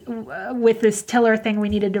because with this tiller thing, we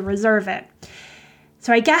needed to reserve it.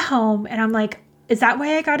 So I get home and I'm like, is that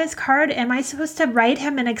why I got his card? Am I supposed to write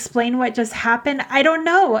him and explain what just happened? I don't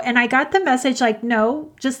know. And I got the message like,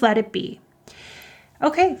 no, just let it be.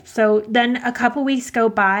 Okay. So then a couple weeks go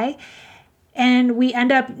by, and we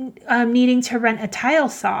end up needing to rent a tile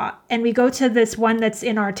saw. And we go to this one that's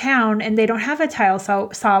in our town, and they don't have a tile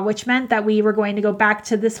saw, which meant that we were going to go back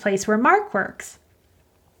to this place where Mark works.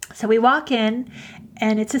 So we walk in,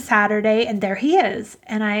 and it's a Saturday, and there he is.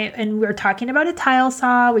 And we're talking about a tile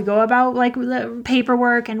saw. We go about like the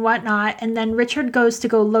paperwork and whatnot. And then Richard goes to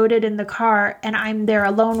go load it in the car, and I'm there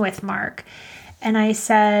alone with Mark. And I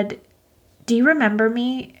said, do you remember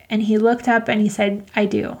me? And he looked up and he said, I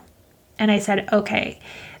do. And I said, okay,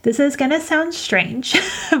 this is going to sound strange,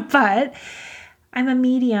 but I'm a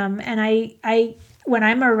medium. And I when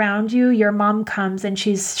I'm around you, your mom comes and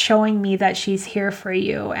she's showing me that she's here for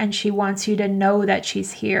you. And she wants you to know that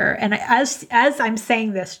she's here. And as I'm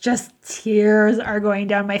saying this, just tears are going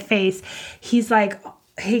down my face. He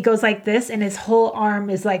goes like this, and his whole arm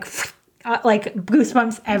is like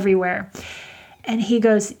goosebumps everywhere. And he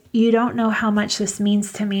goes, you don't know how much this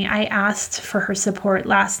means to me. I asked for her support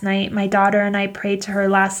last night. My daughter and I prayed to her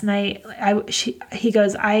last night. He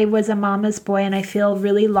goes, I was a mama's boy and I feel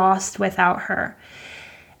really lost without her.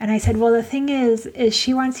 And I said, well, the thing is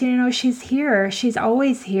she wants you to know she's here. She's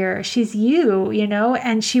always here. She's you,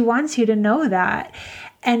 and she wants you to know that.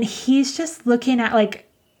 And he's just looking at like,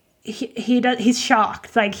 he's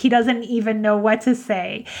shocked. Like, he doesn't even know what to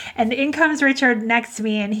say. And in comes Richard next to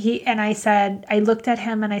me, and I looked at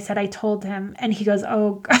him and I said, I told him. And he goes,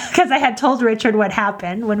 oh, because I had told Richard what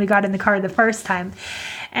happened when we got in the car the first time.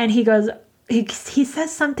 And he goes, he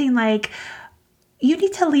says something like, you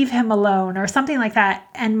need to leave him alone, or something like that.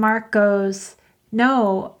 And Mark goes,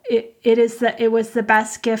 no, it was the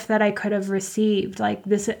best gift that I could have received. Like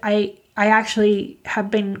this, I actually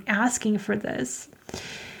have been asking for this.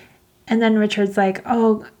 And then Richard's like,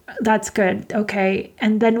 oh, That's good. Okay.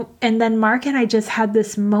 And then Mark and I just had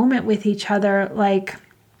this moment with each other, like,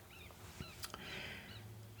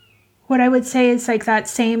 what I would say is like that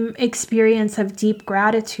same experience of deep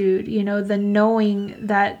gratitude, the knowing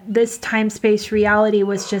that this time space reality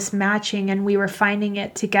was just matching and we were finding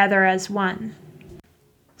it together as one.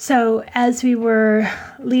 So as we were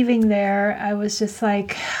leaving there, I was just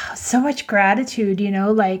like, so much gratitude,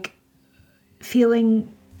 like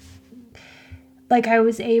feeling like I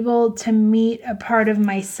was able to meet a part of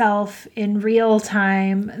myself in real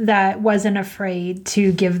time that wasn't afraid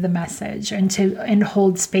to give the message and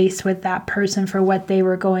hold space with that person for what they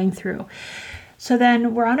were going through. So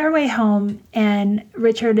then we're on our way home, and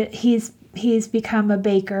Richard, he's become a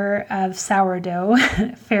baker of sourdough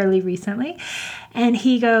fairly recently. And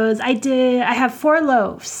he goes, I have 4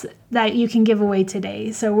 loaves that you can give away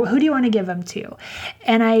today. So who do you want to give them to?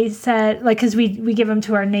 And I said, like, because we give them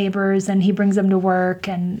to our neighbors, and he brings them to work,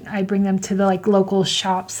 and I bring them to the local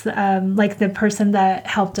shops. Like the person that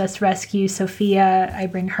helped us rescue Sophia, I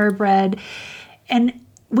bring her bread. And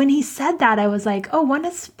when he said that, I was like, oh, one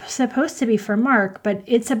is supposed to be for Mark, but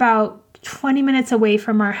it's about 20 minutes away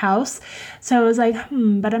from our house. So I was like,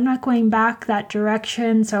 but I'm not going back that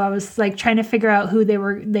direction. So I was like trying to figure out who they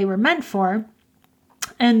were meant for.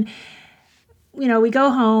 And, we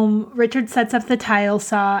go home, Richard sets up the tile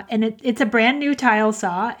saw, and it's a brand new tile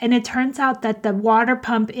saw. And it turns out that the water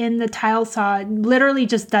pump in the tile saw literally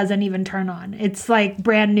just doesn't even turn on. It's like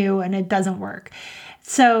brand new and it doesn't work.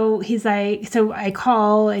 So he's like, so I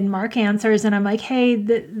call and Mark answers, and I'm like, hey,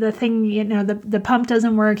 the thing, the pump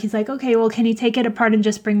doesn't work. He's like, okay, well, can you take it apart and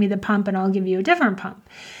just bring me the pump and I'll give you a different pump?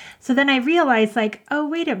 So then I realized oh,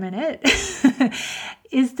 wait a minute.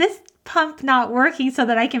 Is this pump not working so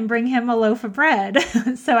that I can bring him a loaf of bread?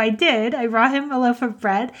 So I did. I brought him a loaf of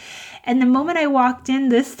bread. And the moment I walked in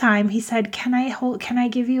this time, he said, can I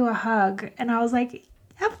give you a hug? And I was like,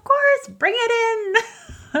 of course, bring it in.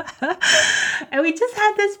 And we just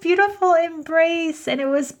had this beautiful embrace, and it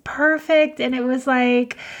was perfect. And it was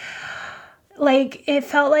like it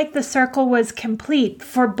felt like the circle was complete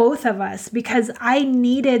for both of us, because I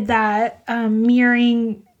needed that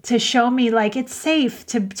mirroring to show me it's safe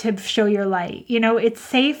to show your light. It's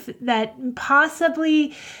safe that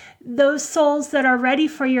possibly those souls that are ready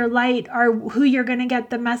for your light are who you're going to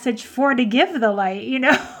get the message for to give the light,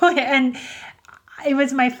 and it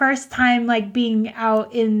was my first time being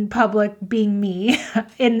out in public, being me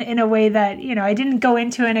in a way that, I didn't go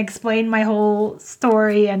into and explain my whole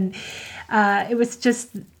story. And it was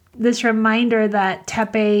just this reminder that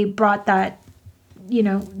Tepe brought that,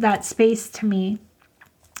 that space to me.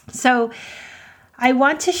 So I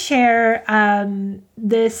want to share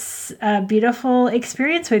this beautiful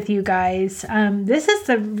experience with you guys. This is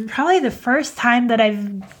probably the first time that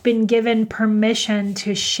I've been given permission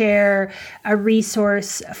to share a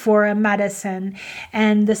resource for a medicine.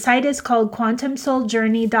 And the site is called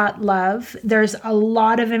quantumsouljourney.love. There's a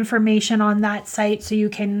lot of information on that site, so you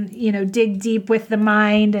can, dig deep with the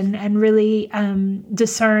mind and really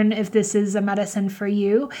discern if this is a medicine for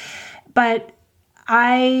you. But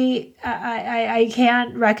I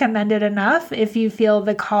can't recommend it enough if you feel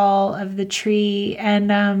the call of the tree.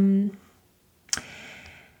 And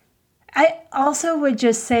I also would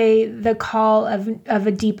just say the call of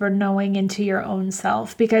a deeper knowing into your own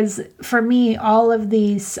self, because for me, all of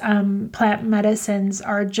these plant medicines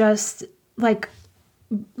are just like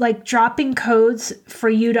dropping codes for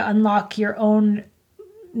you to unlock your own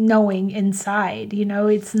knowing inside.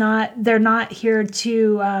 They're not here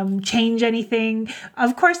to change anything.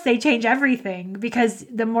 Of course they change everything, because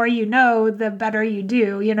the more you know, the better you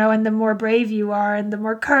do, and the more brave you are and the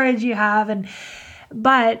more courage you have.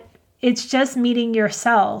 But it's just meeting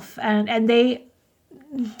yourself, and they,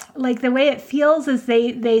 the way it feels is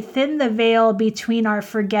they thin the veil between our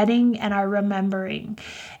forgetting and our remembering,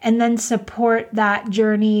 and then support that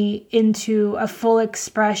journey into a full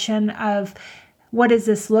expression of what does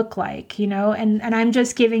this look like, and I'm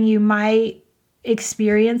just giving you my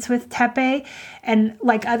experience with Tepe, and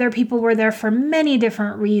other people were there for many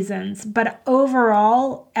different reasons, but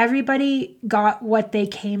overall, everybody got what they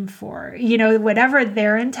came for, whatever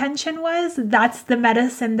their intention was, that's the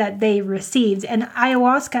medicine that they received. And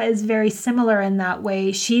ayahuasca is very similar in that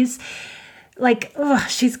way. She's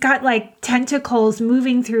she's got tentacles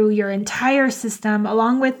moving through your entire system,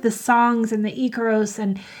 along with the songs and the Icaros,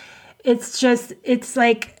 and it's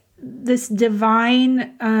like this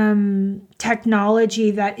divine technology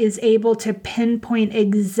that is able to pinpoint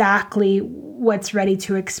exactly what's ready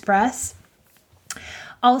to express.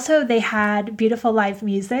 Also, they had beautiful live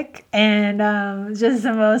music and just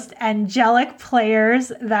the most angelic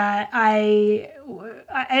players that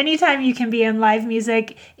anytime you can be in live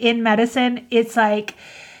music in medicine, it's like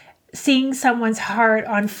seeing someone's heart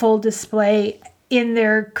on full display in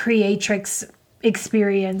their creatrix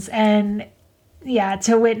experience. And yeah,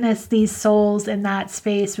 to witness these souls in that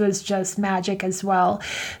space was just magic as well.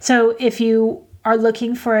 So if you are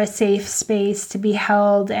looking for a safe space to be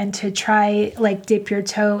held and to try like dip your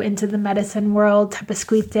toe into the medicine world,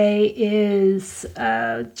 Tepezcohuite is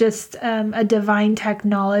just a divine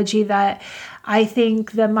technology that I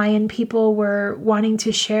think the Mayan people were wanting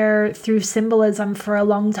to share through symbolism for a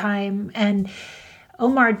long time. And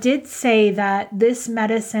Omar did say that this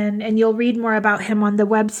medicine, and you'll read more about him on the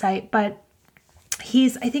website, but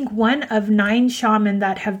he's, I think, one of 9 shaman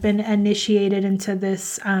that have been initiated into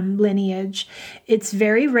this lineage. It's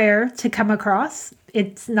very rare to come across.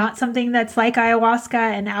 It's not something that's like ayahuasca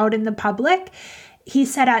and out in the public. He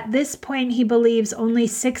said at this point, he believes only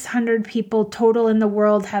 600 people total in the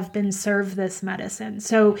world have been served this medicine.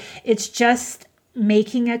 So it's just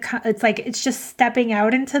it's just stepping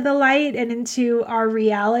out into the light and into our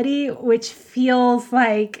reality, which feels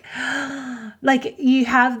like you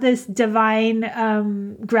have this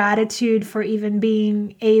divine gratitude for even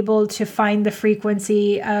being able to find the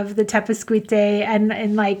frequency of the Tepezcohuite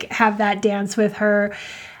and like have that dance with her.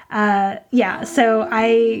 So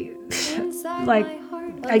I like,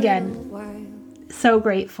 again, so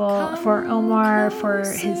grateful for Omar, for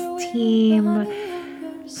his team,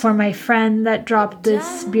 for my friend that dropped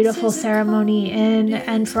this beautiful ceremony in,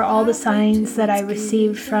 and for all the signs that I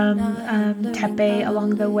received from Tepe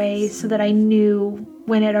along the way, so that I knew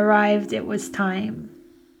when it arrived it was time.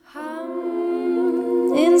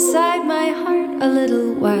 Inside my heart a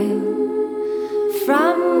little while,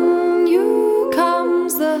 from you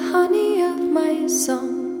comes the honey of my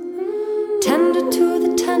song, tender to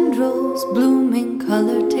the tendrils, blooming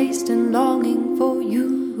color, taste and longing for you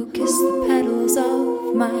who kiss the petals of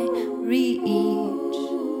my reach.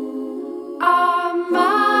 Our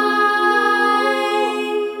minds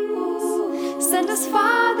send us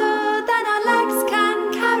farther than our legs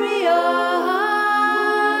can carry us,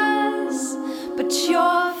 but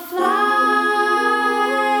your flight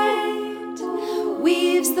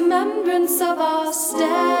weaves the membrance of our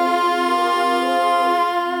step.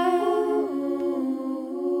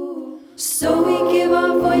 So we give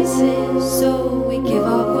our voices,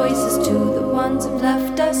 to the ones who've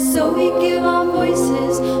left us. So we give our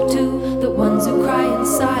voices to the ones who cry in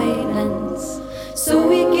silence. So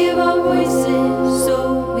we give our voices,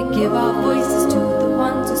 to the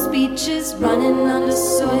ones whose speech is running under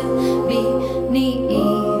soil beneath.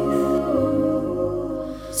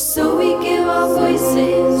 So we give our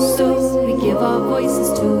voices,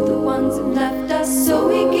 to the ones who left us. So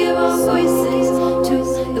we give our voices to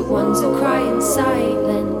the ones who cry in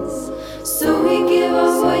silence. So we give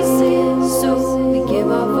our voices,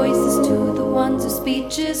 to the ones whose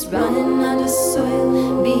speech is running under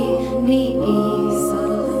soil beneath.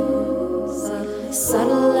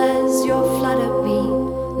 Subtle as your flutter beat,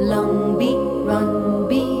 long beat, run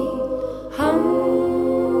beat, hum.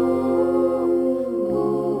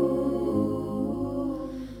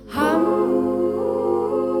 Hum.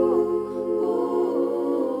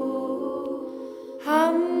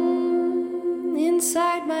 Hum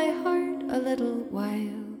inside my heart a little while.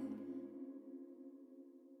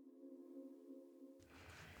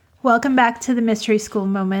 Welcome back to the Mystery School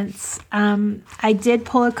Moments. I did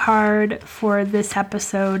pull a card for this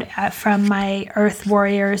episode from my Earth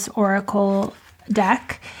Warriors Oracle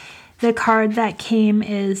deck. The card that came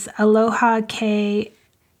is Aloha Ke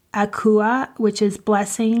Akua, which is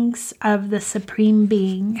Blessings of the Supreme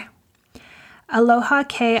Being. Aloha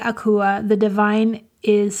Ke Akua, the divine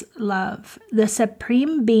is love. The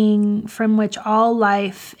Supreme Being from which all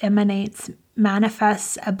life emanates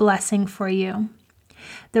manifests a blessing for you.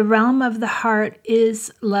 The realm of the heart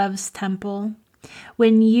is love's temple.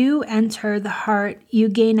 When you enter the heart, you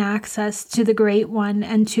gain access to the Great One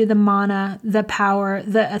and to the mana, the power,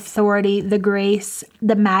 the authority, the grace,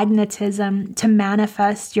 the magnetism to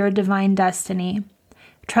manifest your divine destiny.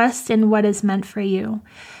 Trust in what is meant for you.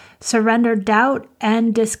 Surrender doubt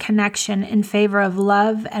and disconnection in favor of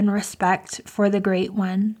love and respect for the Great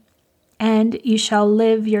One. And you shall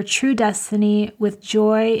live your true destiny with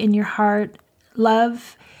joy in your heart.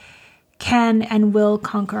 Love can and will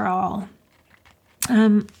conquer all.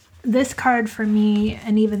 This card for me,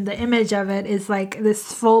 and even the image of it, is like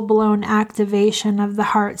this full-blown activation of the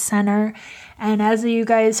heart center. And as you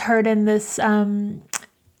guys heard in this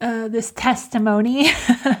this testimony.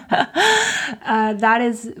 That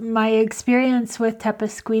is my experience with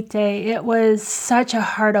Tepezcohuite. It was such a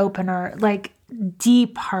heart opener, like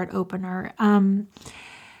deep heart opener.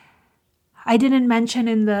 I didn't mention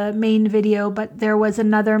in the main video, but there was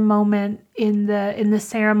another moment in the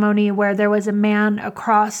ceremony where there was a man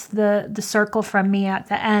across the circle from me at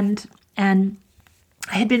the end, and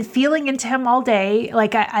I had been feeling into him all day.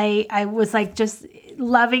 Like I was like just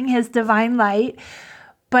loving his divine light.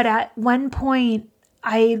 But at one point,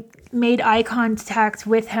 I made eye contact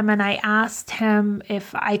with him and I asked him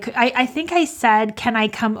if I could. I think I said, "Can I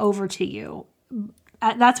come over to you?"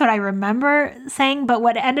 That's what I remember saying. But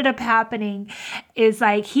what ended up happening is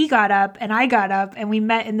like he got up and I got up and we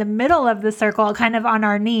met in the middle of the circle, kind of on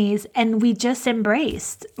our knees, and we just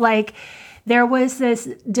embraced. Like there was this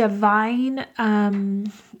divine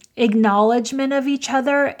acknowledgement of each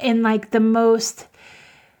other in like the most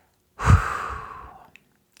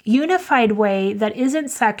unified way that isn't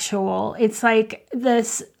sexual. It's like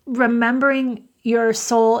this remembering your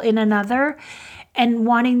soul in another and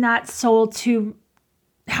wanting that soul to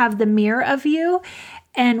have the mirror of you.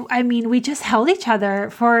 And I mean, we just held each other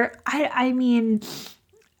for,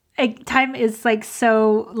 time is like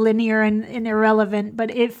so linear and irrelevant, but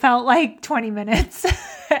it felt like 20 minutes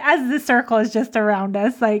as the circle is just around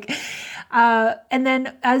us. And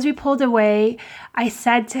then as we pulled away, I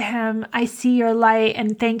said to him, "I see your light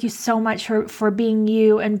and thank you so much for being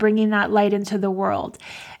you and bringing that light into the world."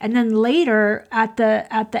 And then later at the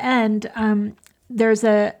end,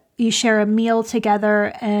 you share a meal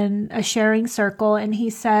together and a sharing circle. And he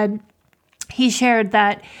shared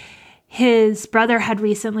that his brother had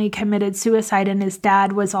recently committed suicide and his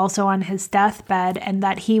dad was also on his deathbed, and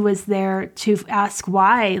that he was there to ask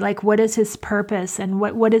why, like, what is his purpose and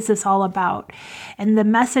what is this all about? And the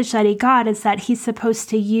message that he got is that he's supposed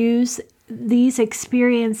to use these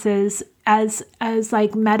experiences as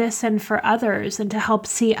like medicine for others and to help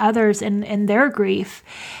see others in their grief.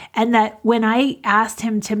 And that when I asked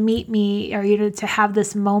him to meet me or, to have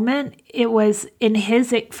this moment, it was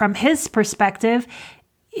from his perspective,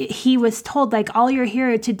 he was told, like, all you're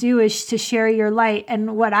here to do is to share your light.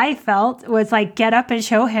 And what I felt was like, get up and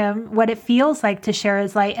show him what it feels like to share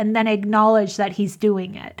his light and then acknowledge that he's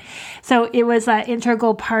doing it. So it was an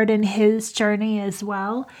integral part in his journey as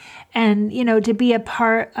well. And, to be a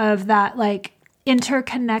part of that, like,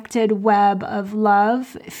 interconnected web of love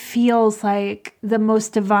feels like the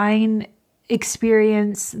most divine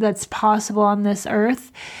experience that's possible on this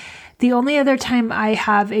earth. The only other time I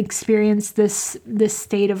have experienced this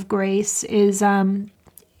state of grace is in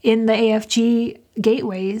the AFG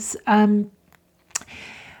gateways.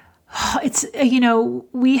 It's,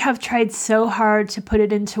 we have tried so hard to put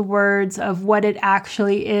it into words of what it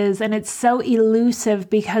actually is. And it's so elusive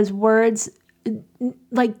because words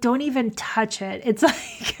like don't even touch it. It's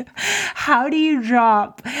like, how do you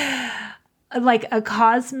drop like a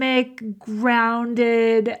cosmic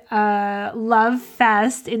grounded love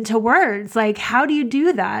fest into words? Like, how do you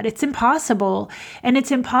do that? It's impossible. And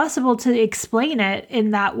it's impossible to explain it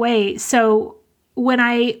in that way. So when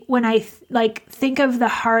I like think of the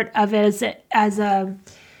heart of it as a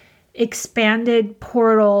expanded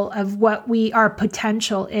portal of what our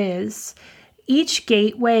potential is, each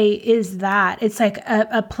gateway is that. It's like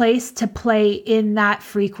a place to play in that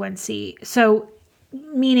frequency. So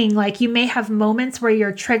meaning, like, you may have moments where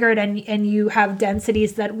you're triggered and you have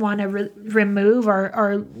densities that want to remove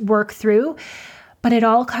or work through, but it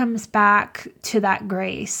all comes back to that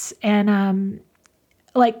grace. And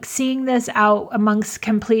like seeing this out amongst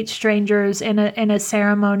complete strangers in a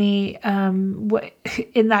ceremony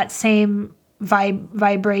in that same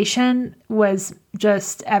vibration was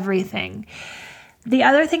just everything. The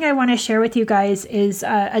other thing I want to share with you guys is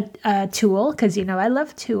a tool, because I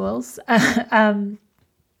love tools.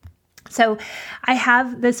 So I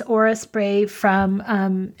have this aura spray from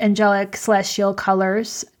Angelic Celestial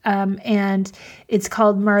Colors, and it's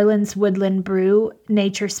called Merlin's Woodland Brew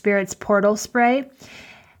Nature Spirits Portal Spray.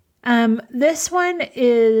 This one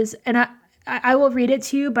is, and I will read it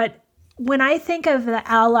to you, but when I think of the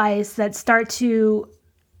allies that start to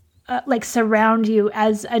like surround you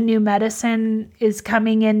as a new medicine is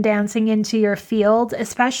coming in, dancing into your field,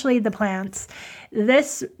 especially the plants,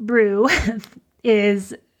 this brew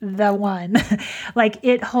is the one. Like,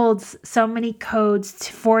 it holds so many codes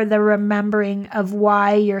for the remembering of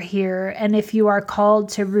why you're here. And if you are called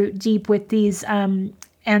to root deep with these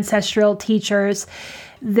ancestral teachers,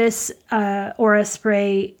 this aura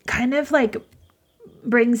spray kind of like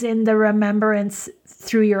brings in the remembrance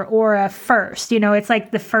through your aura first. It's like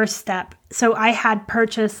the first step. So I had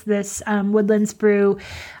purchased this Woodlands Brew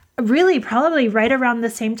really probably right around the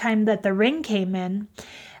same time that the ring came in.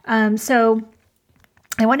 So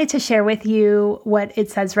I wanted to share with you what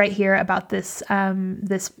it says right here about this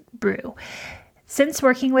brew. Since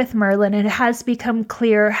working with Merlin, it has become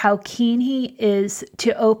clear how keen he is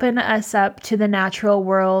to open us up to the natural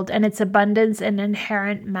world and its abundance and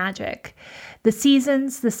inherent magic. The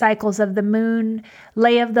seasons, the cycles of the moon,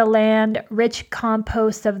 lay of the land, rich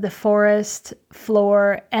compost of the forest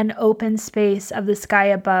floor, and open space of the sky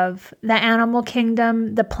above, the animal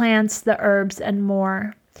kingdom, the plants, the herbs, and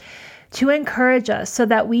more. To encourage us so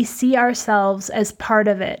that we see ourselves as part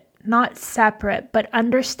of it, not separate, but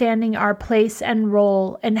understanding our place and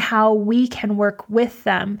role and how we can work with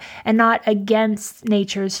them and not against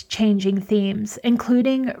nature's changing themes,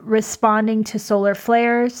 including responding to solar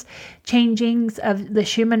flares, changings of the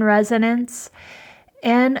Schumann resonance,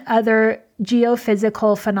 and other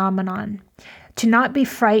geophysical phenomenon. To not be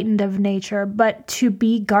frightened of nature, but to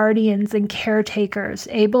be guardians and caretakers,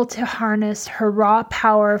 able to harness her raw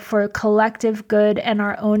power for collective good and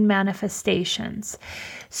our own manifestations.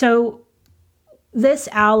 So this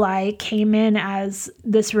ally came in as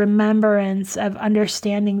this remembrance of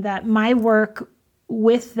understanding that my work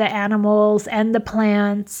with the animals and the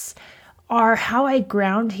plants are how I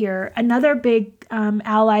ground here. Another big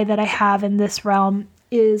ally that I have in this realm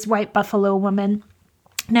is White Buffalo Woman.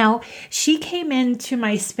 Now, she came into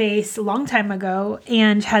my space a long time ago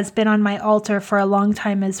and has been on my altar for a long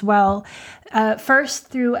time as well. First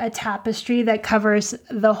through a tapestry that covers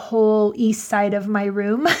the whole east side of my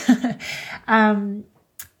room.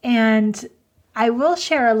 And I will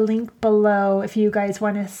share a link below if you guys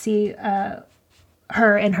want to see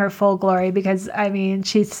her in her full glory, because I mean,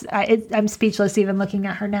 I'm speechless even looking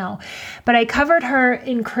at her now. But I covered her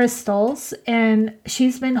in crystals, and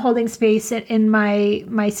she's been holding space in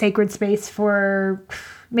my sacred space for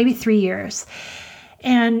maybe 3 years.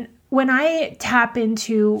 And when I tap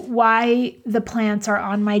into why the plants are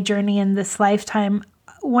on my journey in this lifetime,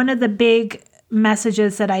 one of the big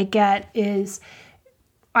messages that I get is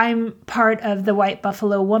I'm part of the White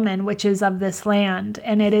Buffalo Woman, which is of this land.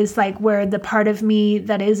 And it is like where the part of me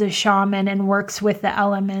that is a shaman and works with the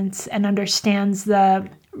elements and understands the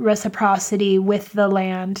reciprocity with the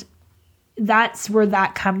land, that's where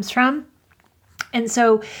that comes from. And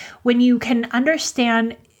so when you can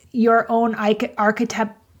understand your own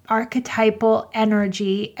archetypal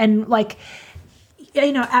energy, and like,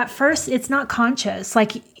 you know, at first it's not conscious.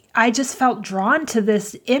 Like, I just felt drawn to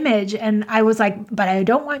this image, and I was like, but I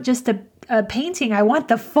don't want just a painting. I want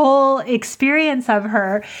the full experience of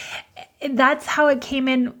her. That's how it came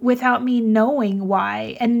in without me knowing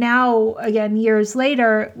why. And now, again, years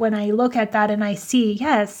later, when I look at that and I see,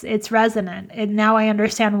 yes, it's resonant. And now I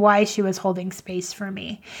understand why she was holding space for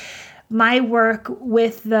me. My work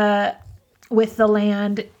with the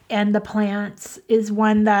land and the plants is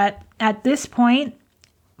one that at this point,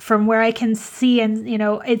 from where I can see, and you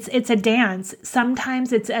know, it's a dance.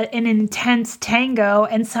 Sometimes it's an intense tango,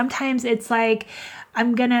 and sometimes it's like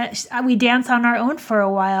we dance on our own for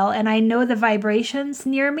a while, and I know the vibrations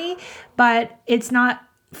near me, but it's not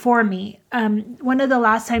for me. One of the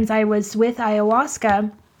last times I was with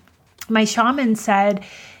ayahuasca, my shaman said,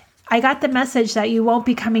 I got the message that you won't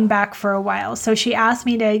be coming back for a while. So she asked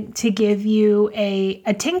me to give you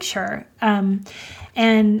a tincture,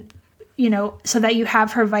 and you know, so that you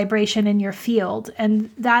have her vibration in your field.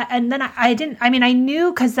 And then I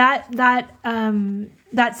knew, because that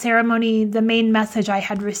ceremony, the main message I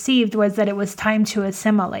had received was that it was time to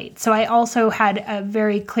assimilate. So I also had a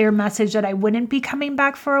very clear message that I wouldn't be coming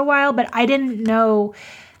back for a while, but I didn't know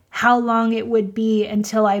how long it would be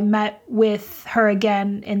until I met with her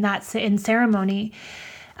again in ceremony.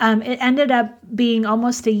 It ended up being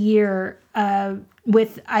almost a year,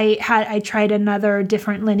 I tried another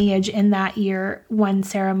different lineage in that year, one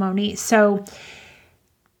ceremony. So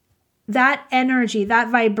that energy, that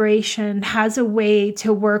vibration has a way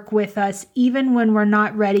to work with us even when we're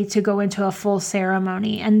not ready to go into a full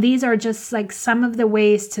ceremony. And these are just like some of the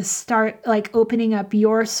ways to start like opening up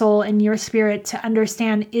your soul and your spirit to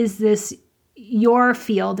understand, is this your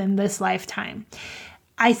field in this lifetime?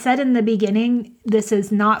 I said in the beginning, this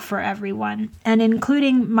is not for everyone. And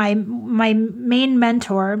including my main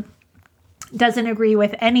mentor doesn't agree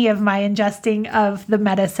with any of my ingesting of the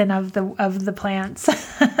medicine of the plants.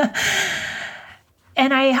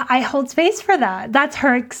 And I hold space for that. That's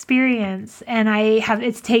her experience. And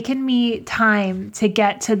it's taken me time to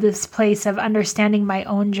get to this place of understanding my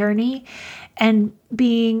own journey and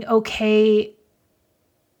being okay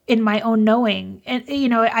in my own knowing. And, you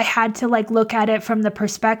know, I had to like look at it from the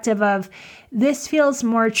perspective of, this feels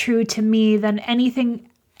more true to me than anything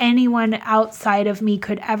anyone outside of me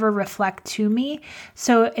could ever reflect to me.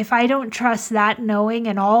 So if I don't trust that knowing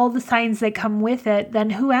and all the signs that come with it, then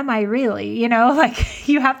who am I really? You know, like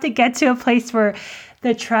you have to get to a place where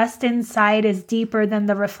the trust inside is deeper than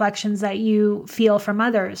the reflections that you feel from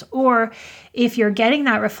others. Or if you're getting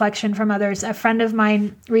that reflection from others, a friend of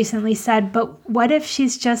mine recently said, but what if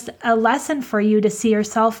she's just a lesson for you to see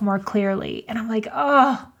yourself more clearly? And I'm like,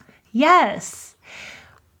 oh, yes.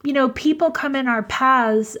 You know, people come in our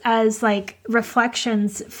paths as like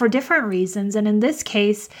reflections for different reasons. And in this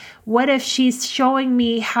case, what if she's showing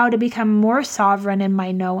me how to become more sovereign in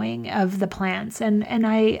my knowing of the plants? And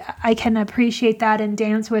I can appreciate that and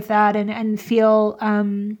dance with that and feel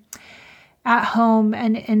at home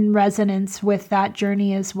and in resonance with that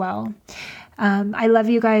journey as well. I love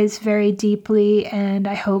you guys very deeply, and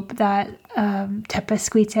I hope that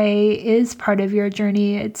Tepezcohuite is part of your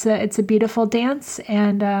journey. It's a beautiful dance,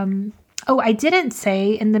 and I didn't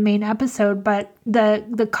say in the main episode, but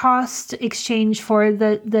the cost exchange for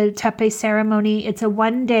the Tepe ceremony, it's a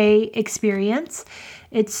 1-day experience.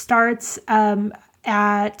 It starts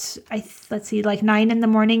at like 9 in the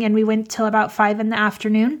morning, and we went till about 5 in the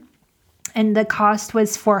afternoon. And the cost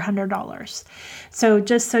was $400. So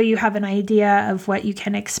just so you have an idea of what you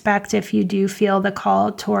can expect if you do feel the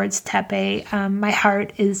call towards Tepe, my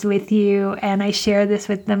heart is with you, and I share this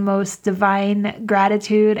with the most divine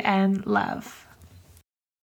gratitude and love.